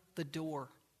son the door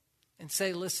and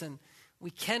say, listen,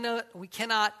 we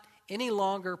cannot any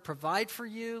longer provide for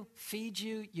you, feed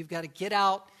you. You've got to get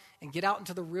out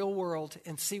into the real world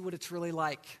and see what it's really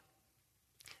like.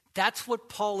 That's what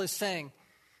Paul is saying.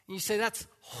 And you say, that's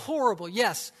horrible.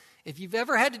 Yes. If you've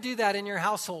ever had to do that in your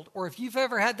household, or if you've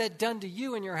ever had that done to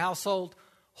you in your household,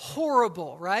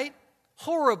 horrible, right?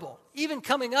 Horrible. Even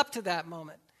coming up to that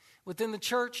moment. Within the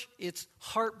church, it's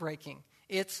heartbreaking.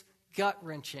 It's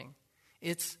gut-wrenching.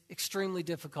 It's extremely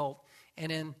difficult. And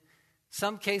in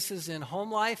some cases in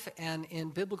home life and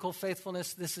in biblical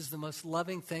faithfulness, this is the most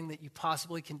loving thing that you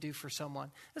possibly can do for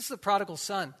someone. This is the prodigal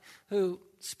son who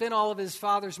spent all of his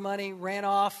father's money, ran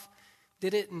off,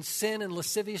 did it in sin and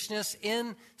lasciviousness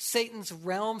in Satan's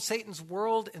realm, Satan's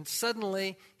world, and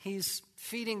suddenly he's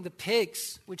feeding the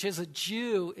pigs, which as a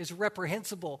Jew is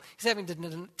reprehensible. He's having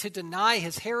to deny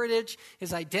his heritage,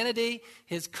 his identity,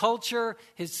 his culture,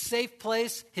 his safe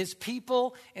place, his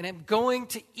people, and I'm going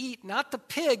to eat, not the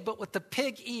pig, but what the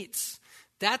pig eats.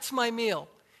 That's my meal.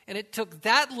 And it took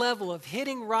that level of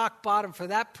hitting rock bottom for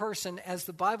that person, as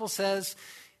the Bible says,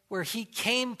 where he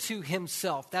came to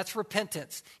himself. That's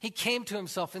repentance. He came to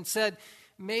himself and said,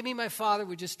 maybe my father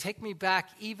would just take me back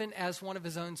even as one of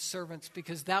his own servants,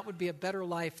 because that would be a better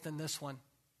life than this one.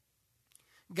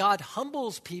 God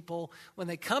humbles people when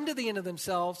they come to the end of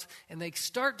themselves and they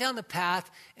start down the path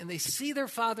and they see their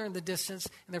father in the distance,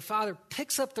 and their father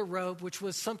picks up the robe, which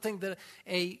was something that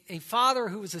a father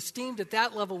who was esteemed at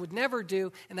that level would never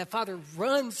do, and that father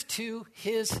runs to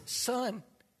his son,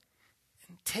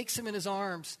 takes him in his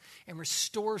arms and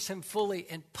restores him fully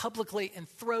and publicly, and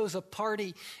throws a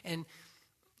party and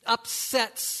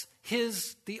upsets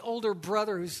the older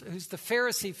brother who's the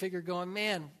Pharisee figure, going,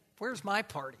 man, where's my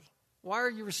party? Why are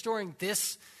you restoring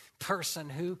this person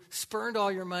who spurned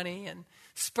all your money and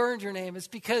spurned your name? It's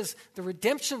because the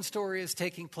redemption story is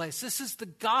taking place. This is the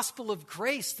gospel of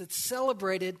grace that's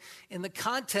celebrated in the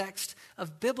context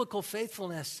of biblical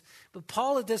faithfulness. But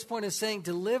Paul at this point is saying,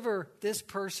 deliver this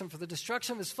person for the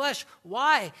destruction of his flesh.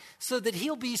 Why? So that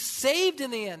he'll be saved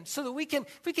in the end. So that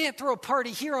if we can't throw a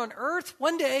party here on earth,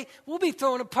 one day we'll be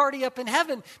throwing a party up in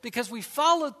heaven because we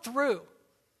followed through.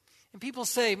 And people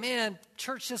say, man,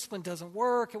 church discipline doesn't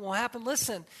work. It won't happen.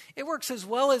 Listen, it works as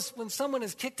well as when someone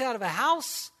is kicked out of a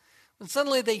house, when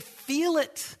suddenly they feel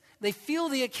it. They feel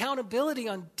the accountability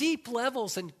on deep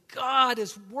levels, and God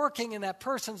is working in that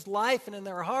person's life and in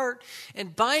their heart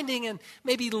and binding and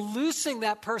maybe loosing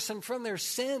that person from their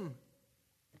sin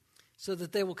so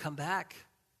that they will come back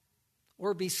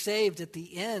or be saved at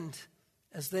the end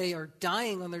as they are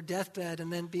dying on their deathbed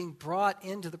and then being brought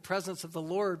into the presence of the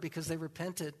Lord because they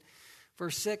repented.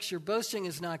 Verse 6, your boasting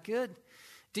is not good.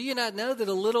 Do you not know that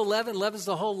a little leaven leavens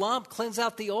the whole lump? Cleanse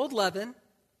out the old leaven,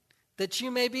 that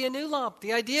you may be a new lump.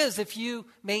 The idea is if you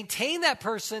maintain that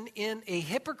person in a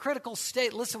hypocritical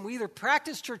state, listen, we either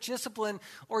practice church discipline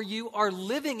or you are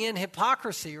living in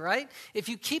hypocrisy, right? If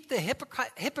you keep the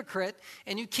hypocrite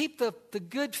and you keep the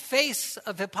good face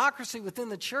of hypocrisy within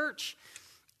the church,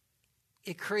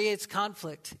 it creates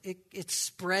conflict. It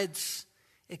spreads.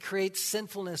 It creates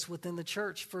sinfulness within the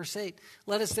church. Verse 8,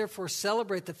 let us therefore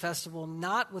celebrate the festival,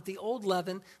 not with the old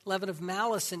leaven of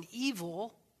malice and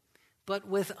evil, but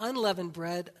with unleavened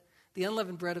bread, the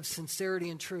unleavened bread of sincerity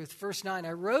and truth. Verse 9,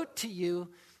 I wrote to you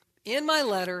in my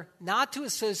letter not to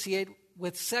associate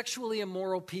with sexually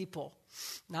immoral people.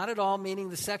 Not at all, meaning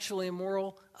the sexually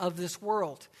immoral of this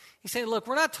world. He's saying, look,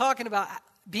 we're not talking about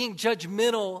being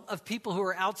judgmental of people who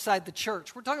are outside the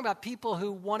church. We're talking about people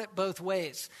who want it both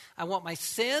ways. I want my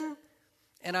sin,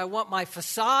 and I want my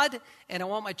facade, and I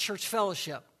want my church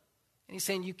fellowship. And he's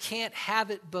saying you can't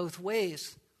have it both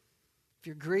ways. If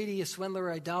you're greedy, a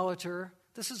swindler, idolater,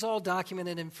 this is all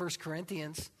documented in 1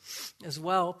 Corinthians as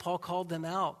well. Paul called them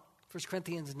out, 1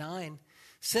 Corinthians 9.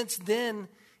 Since then,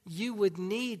 you would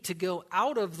need to go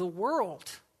out of the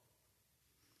world.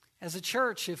 As a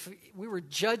church, if we were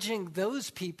judging those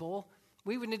people,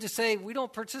 we would need to say we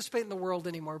don't participate in the world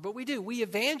anymore, but we do. We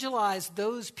evangelize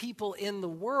those people in the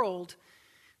world.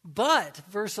 But,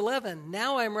 verse 11,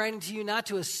 now I'm writing to you not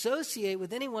to associate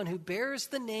with anyone who bears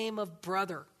the name of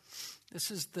brother.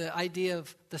 This is the idea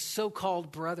of the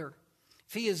so-called brother.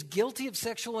 If he is guilty of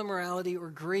sexual immorality or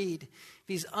greed, if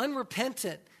he's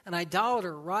unrepentant, an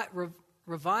idolater,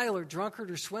 reviler,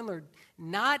 drunkard, or swindler,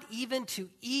 not even to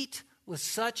eat with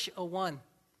such a one.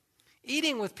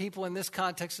 Eating with people in this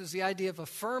context is the idea of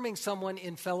affirming someone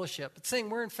in fellowship. It's saying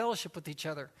we're in fellowship with each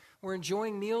other. We're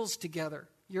enjoying meals together.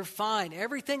 You're fine.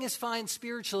 Everything is fine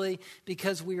spiritually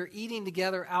because we are eating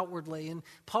together outwardly. And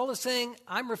Paul is saying,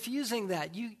 I'm refusing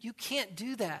that. You can't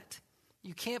do that.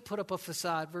 You can't put up a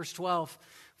facade. Verse 12,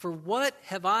 for what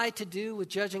have I to do with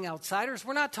judging outsiders?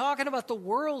 We're not talking about the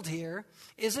world here.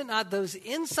 Is it not those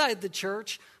inside the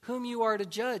church whom you are to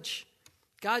judge?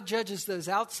 God judges those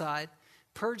outside.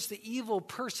 Purge the evil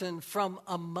person from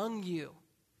among you.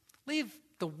 Leave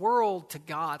the world to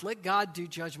God. Let God do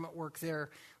judgment work there.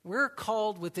 We're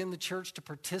called within the church to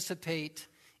participate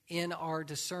in our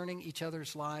discerning each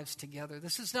other's lives together.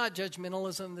 This is not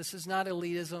judgmentalism. This is not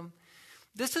elitism.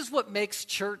 This is what makes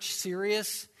church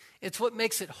serious. It's what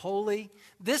makes it holy.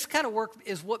 This kind of work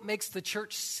is what makes the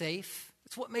church safe.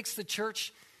 It's what makes the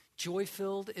church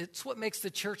joy-filled. It's what makes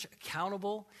the church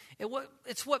accountable.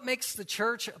 It's what makes the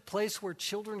church a place where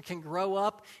children can grow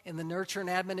up in the nurture and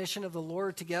admonition of the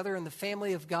Lord together in the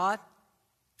family of God.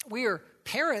 We are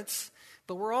parents,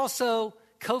 but we're also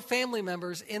co-family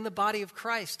members in the body of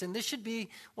Christ. And this should be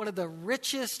one of the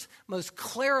richest, most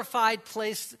clarified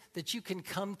place that you can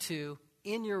come to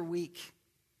in your week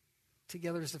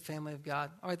together as the family of God.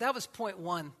 All right, that was point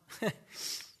one.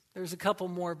 There's a couple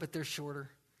more, but they're shorter.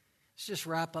 Let's just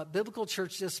wrap up. Biblical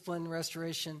church discipline and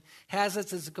restoration has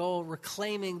as its goal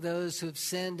reclaiming those who have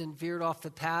sinned and veered off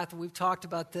the path. We've talked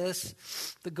about this.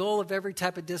 The goal of every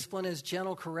type of discipline is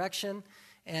gentle correction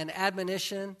and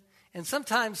admonition, and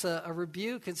sometimes a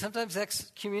rebuke, and sometimes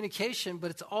excommunication,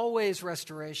 but it's always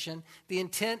restoration. The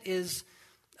intent is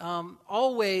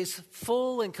always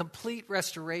full and complete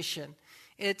restoration.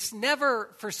 It's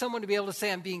never for someone to be able to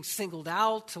say I'm being singled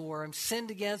out or I'm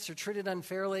sinned against or treated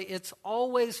unfairly. It's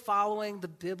always following the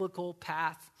biblical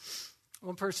path.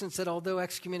 One person said, although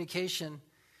excommunication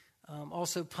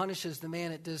also punishes the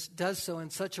man, it does so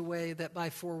in such a way that by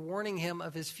forewarning him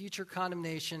of his future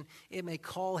condemnation, it may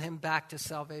call him back to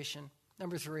salvation.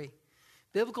 Number 3,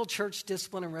 biblical church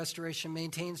discipline and restoration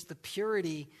maintains the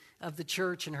purity of the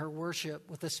church and her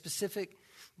worship with a specific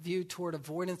view toward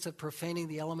avoidance of profaning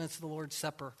the elements of the Lord's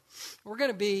Supper. We're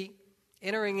going to be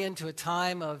entering into a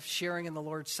time of sharing in the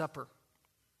Lord's Supper.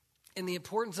 And the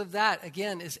importance of that,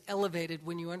 again, is elevated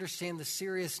when you understand the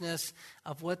seriousness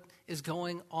of what is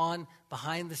going on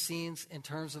behind the scenes in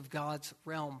terms of God's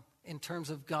realm, in terms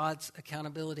of God's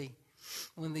accountability.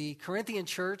 When the Corinthian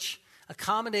church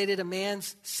accommodated a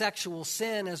man's sexual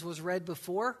sin, as was read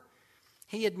before,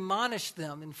 he admonished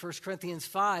them in 1 Corinthians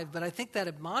 5. But I think that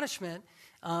admonishment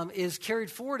is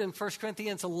carried forward in 1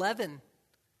 Corinthians 11.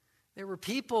 There were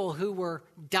people who were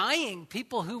dying,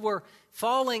 people who were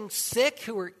falling sick,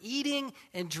 who were eating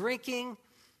and drinking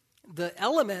the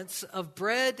elements of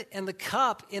bread and the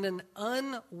cup in an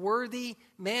unworthy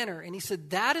manner. And he said,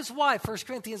 that is why, 1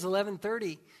 Corinthians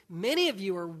 11:30, many of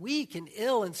you are weak and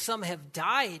ill, and some have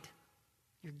died.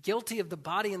 You're guilty of the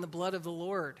body and the blood of the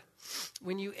Lord.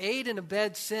 When you aid and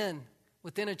abet sin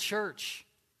within a church,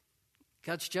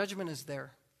 God's judgment is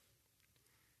there.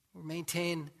 We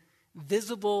maintain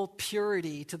visible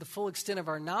purity to the full extent of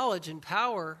our knowledge and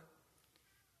power.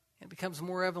 It becomes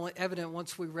more evident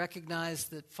once we recognize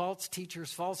that false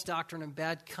teachers, false doctrine, and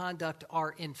bad conduct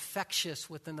are infectious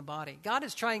within the body. God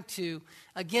is trying to,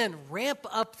 again, ramp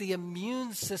up the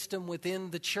immune system within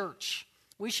the church.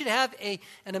 We should have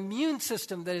an immune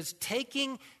system that is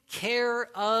taking care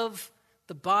of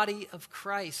the body of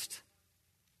Christ.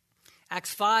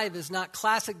 Acts 5 is not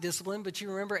classic discipline, but you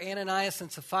remember Ananias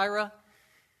and Sapphira?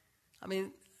 I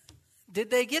mean, did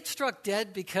they get struck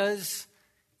dead because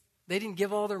they didn't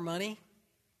give all their money?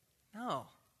 No.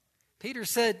 Peter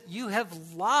said, you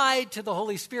have lied to the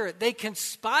Holy Spirit. They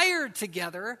conspired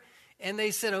together, and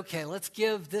they said, okay, let's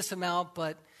give this amount,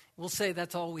 but we'll say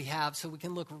that's all we have so we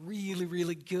can look really,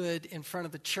 really good in front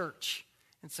of the church.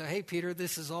 And so, hey, Peter,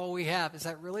 this is all we have. Is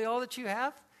that really all that you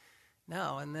have?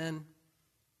 No. And then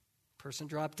person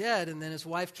dropped dead, and then his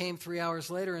wife came 3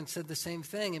 hours later and said the same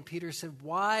thing. And Peter said,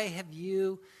 why have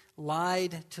you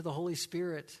lied to the Holy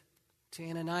Spirit? To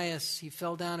Ananias, he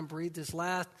fell down and breathed his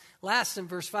last. In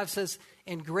verse 5 says,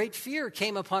 and great fear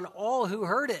came upon all who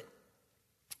heard it.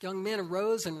 Young men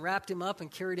arose and wrapped him up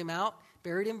and carried him out,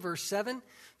 buried him. Verse 7,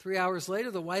 3 hours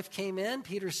later, the wife came in.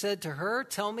 Peter said to her,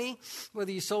 "Tell me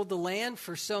whether you sold the land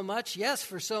for so much." "Yes,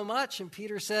 for so much." And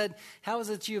Peter said, "How is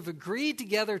it you have agreed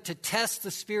together to test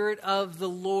the Spirit of the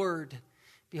Lord?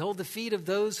 Behold, the feet of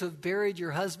those who have buried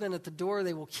your husband at the door,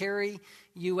 they will carry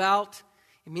you out."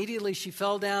 Immediately she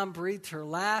fell down, breathed her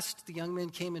last. The young men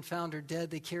came and found her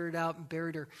dead. They carried her out and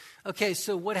buried her. Okay,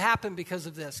 so what happened because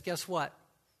of this? Guess what?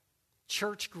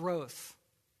 Church growth.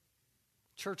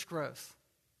 Church growth.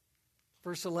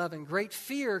 Verse 11, great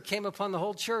fear came upon the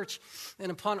whole church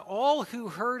and upon all who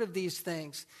heard of these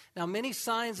things. Now many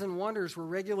signs and wonders were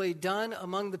regularly done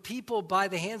among the people by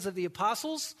the hands of the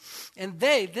apostles. And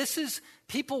this is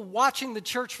people watching the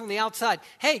church from the outside.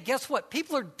 Hey, guess what?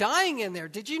 People are dying in there.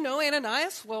 Did you know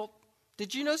Ananias? Well,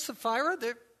 did you know Sapphira?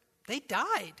 They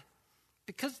died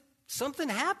because something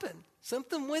happened.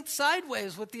 Something went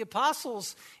sideways with the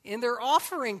apostles in their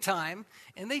offering time,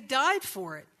 and they died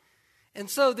for it. And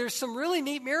so there's some really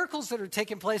neat miracles that are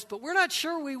taking place, but we're not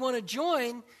sure we want to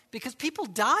join because people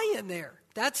die in there.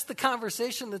 That's the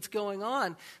conversation that's going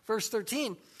on. Verse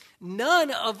 13,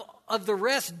 none of the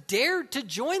rest dared to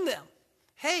join them.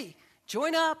 Hey,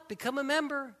 join up, become a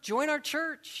member, join our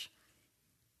church.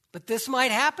 But this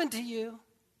might happen to you.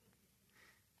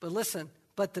 But listen,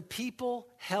 but the people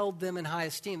held them in high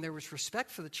esteem. There was respect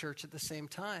for the church at the same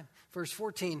time. Verse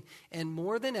 14, and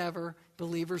more than ever,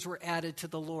 believers were added to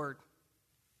the Lord.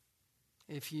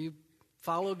 If you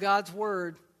follow God's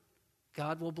word,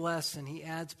 God will bless, and he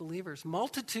adds believers.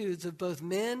 Multitudes of both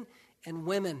men and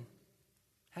women.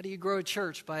 How do you grow a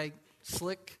church? By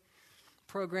slick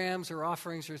programs or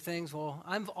offerings or things? Well,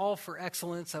 I'm all for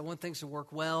excellence. I want things to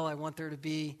work well. I want there to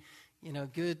be,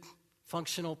 good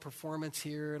functional performance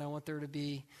here, and I want there to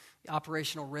be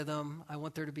operational rhythm. I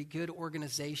want there to be good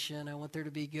organization. I want there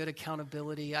to be good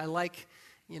accountability. I like,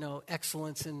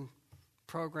 excellence in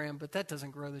program, but that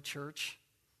doesn't grow the church.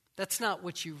 That's not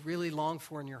what you really long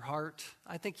for in your heart.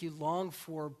 I think you long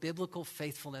for biblical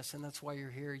faithfulness, and that's why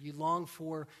you're here. You long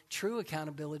for true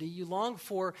accountability. You long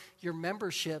for your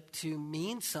membership to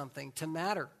mean something, to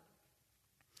matter.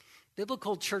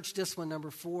 Biblical church discipline number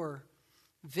 4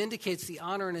 vindicates the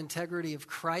honor and integrity of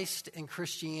Christ and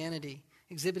Christianity,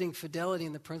 exhibiting fidelity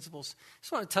in the principles. I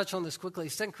just want to touch on this quickly.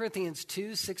 2 Corinthians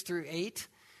 2, 6 through 8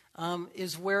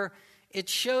 is where it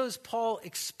shows Paul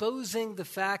exposing the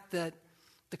fact that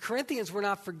the Corinthians were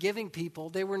not forgiving people.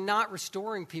 They were not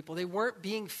restoring people. They weren't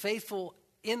being faithful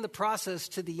in the process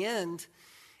to the end.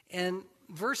 And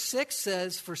verse 6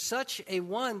 says, for such a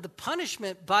one, the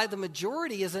punishment by the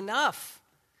majority is enough.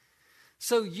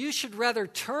 So you should rather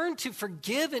turn to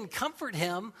forgive and comfort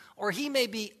him, or he may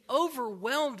be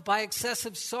overwhelmed by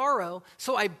excessive sorrow.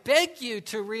 So I beg you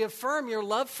to reaffirm your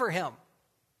love for him.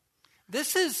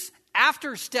 This is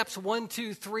after steps 1,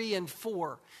 2, 3, and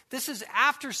 4. This is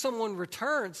after someone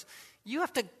returns. You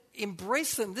have to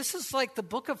embrace them. This is like the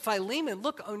book of Philemon.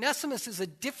 Look, Onesimus is a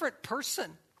different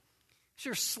person. He's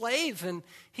your slave, and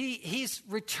he's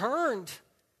returned.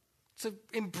 So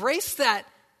embrace that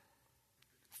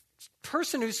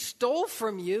person who stole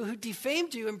from you, who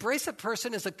defamed you. Embrace that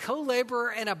person as a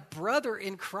co-laborer and a brother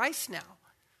in Christ now.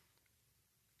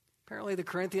 Apparently the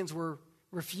Corinthians were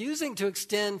refusing to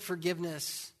extend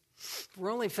forgiveness.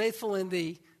 We're only faithful in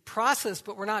the process,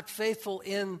 but we're not faithful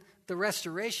in the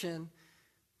restoration.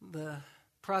 The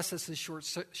process is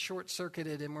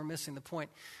short-circuited, and we're missing the point.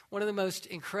 One of the most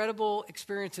incredible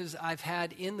experiences I've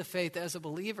had in the faith as a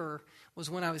believer was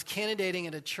when I was candidating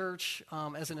at a church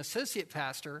as an associate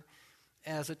pastor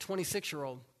as a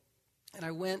 26-year-old. And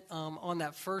I went on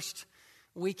that first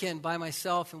weekend by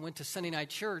myself and went to Sunday night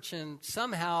church, and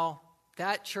somehow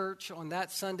that church on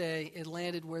that Sunday, it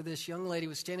landed where this young lady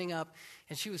was standing up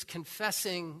and she was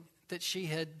confessing that she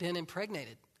had been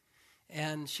impregnated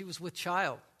and she was with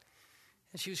child.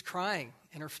 And she was crying,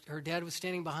 and her dad was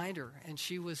standing behind her, and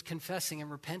she was confessing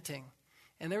and repenting.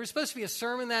 And there was supposed to be a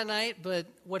sermon that night, but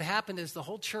what happened is the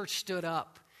whole church stood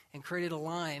up and created a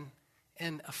line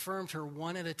and affirmed her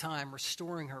one at a time,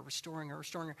 restoring her.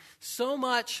 So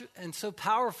much and so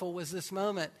powerful was this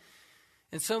moment,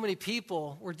 and so many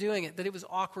people were doing it, that it was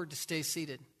awkward to stay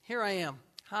seated. Here I am.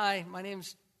 Hi, my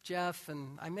name's Jeff,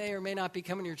 and I may or may not be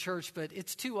coming to your church, but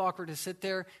it's too awkward to sit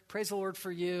there. Praise the Lord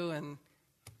for you and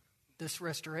this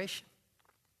restoration.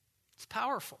 It's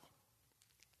powerful.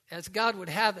 As God would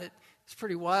have it, it's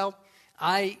pretty wild.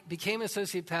 I became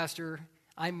associate pastor.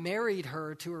 I married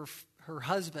her to her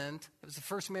husband. It was the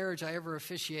first marriage I ever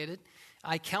officiated.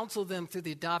 I counseled them through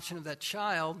the adoption of that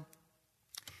child.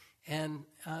 And,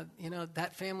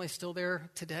 that family's still there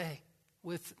today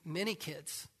with many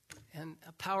kids and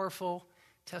a powerful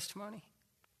testimony.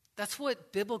 That's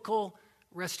what biblical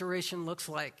restoration looks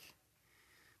like.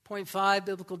 Point 5,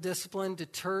 biblical discipline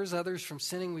deters others from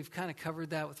sinning. We've kind of covered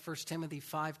that with 1 Timothy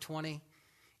 5:20.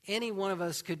 Any one of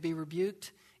us could be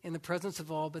rebuked in the presence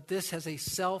of all, but this has a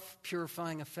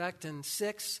self-purifying effect. And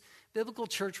 6, biblical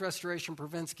church restoration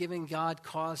prevents giving God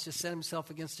cause to set himself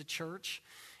against a church.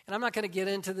 And I'm not going to get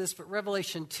into this, but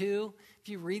Revelation 2, if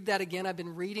you read that again, I've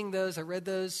been reading those. I read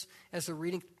those as the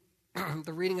reading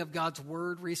of God's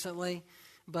word recently.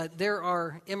 But there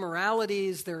are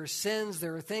immoralities, there are sins,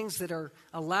 there are things that are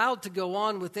allowed to go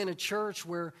on within a church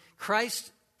where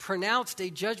Christ pronounced a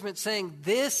judgment saying,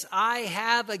 "This I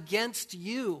have against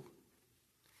you."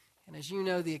 And as you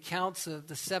know, the accounts of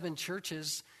the 7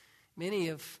 churches, many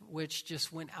of which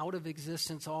just went out of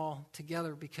existence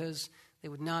altogether because they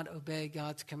would not obey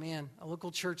God's command. A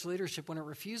local church leadership, when it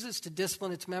refuses to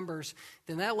discipline its members,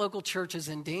 then that local church is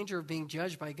in danger of being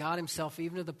judged by God himself,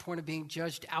 even to the point of being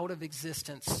judged out of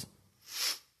existence.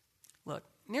 Look,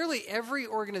 nearly every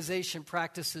organization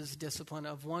practices discipline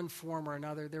of one form or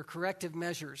another. They're corrective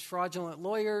measures. Fraudulent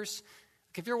lawyers.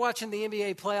 If you're watching the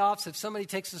NBA playoffs, if somebody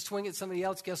takes a swing at somebody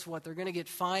else, guess what? They're going to get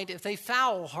fined. If they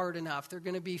foul hard enough, they're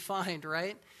going to be fined,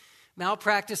 right?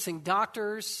 Malpracticing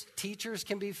doctors, teachers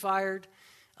can be fired.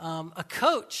 A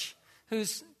coach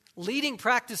who's leading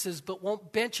practices but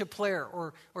won't bench a player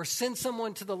or send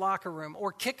someone to the locker room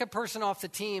or kick a person off the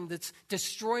team that's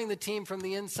destroying the team from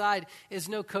the inside is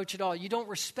no coach at all. You don't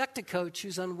respect a coach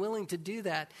who's unwilling to do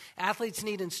that. Athletes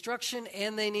need instruction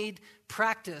and they need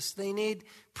practice. They need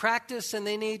practice and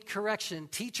they need correction.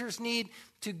 Teachers need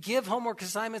to give homework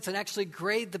assignments and actually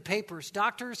grade the papers.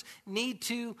 Doctors need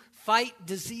to fight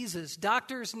diseases.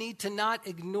 Doctors need to not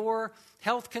ignore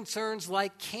health concerns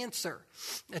like cancer.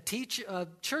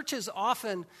 Churches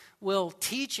often will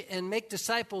teach and make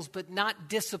disciples, but not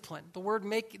discipline. The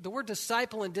word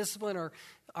disciple and discipline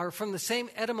are from the same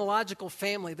etymological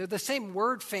family. They're the same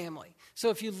word family.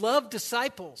 So if you love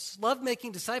disciples, love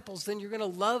making disciples, then you're going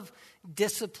to love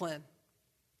discipline.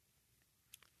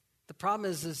 The problem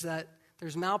is that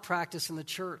there's malpractice in the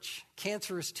church,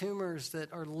 cancerous tumors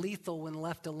that are lethal when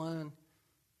left alone,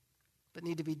 but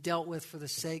need to be dealt with for the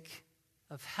sake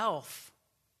of health.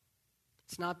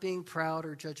 It's not being proud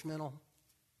or judgmental.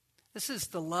 This is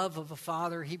the love of a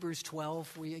father, Hebrews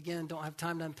 12. We, again, don't have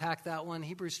time to unpack that one.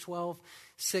 Hebrews 12,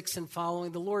 6 and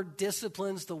following. The Lord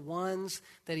disciplines the ones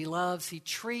that he loves. He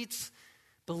treats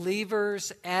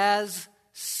believers as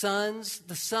sons.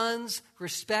 The sons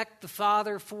respect the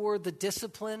father for the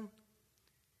discipline.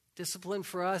 Discipline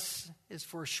for us is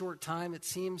for a short time, it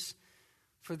seems.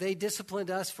 For they disciplined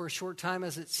us for a short time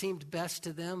as it seemed best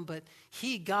to them. But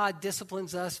he, God,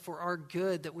 disciplines us for our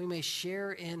good, that we may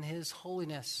share in his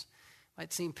holiness.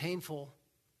 Might seem painful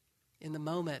in the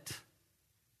moment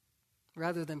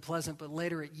rather than pleasant, but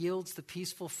later it yields the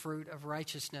peaceful fruit of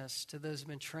righteousness to those who have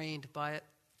been trained by it.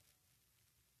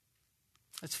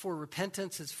 It's for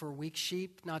repentance. It's for weak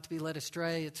sheep not to be led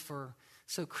astray. It's for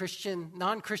so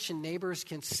non-Christian neighbors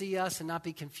can see us and not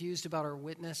be confused about our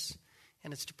witness.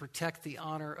 And it's to protect the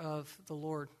honor of the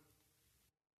Lord.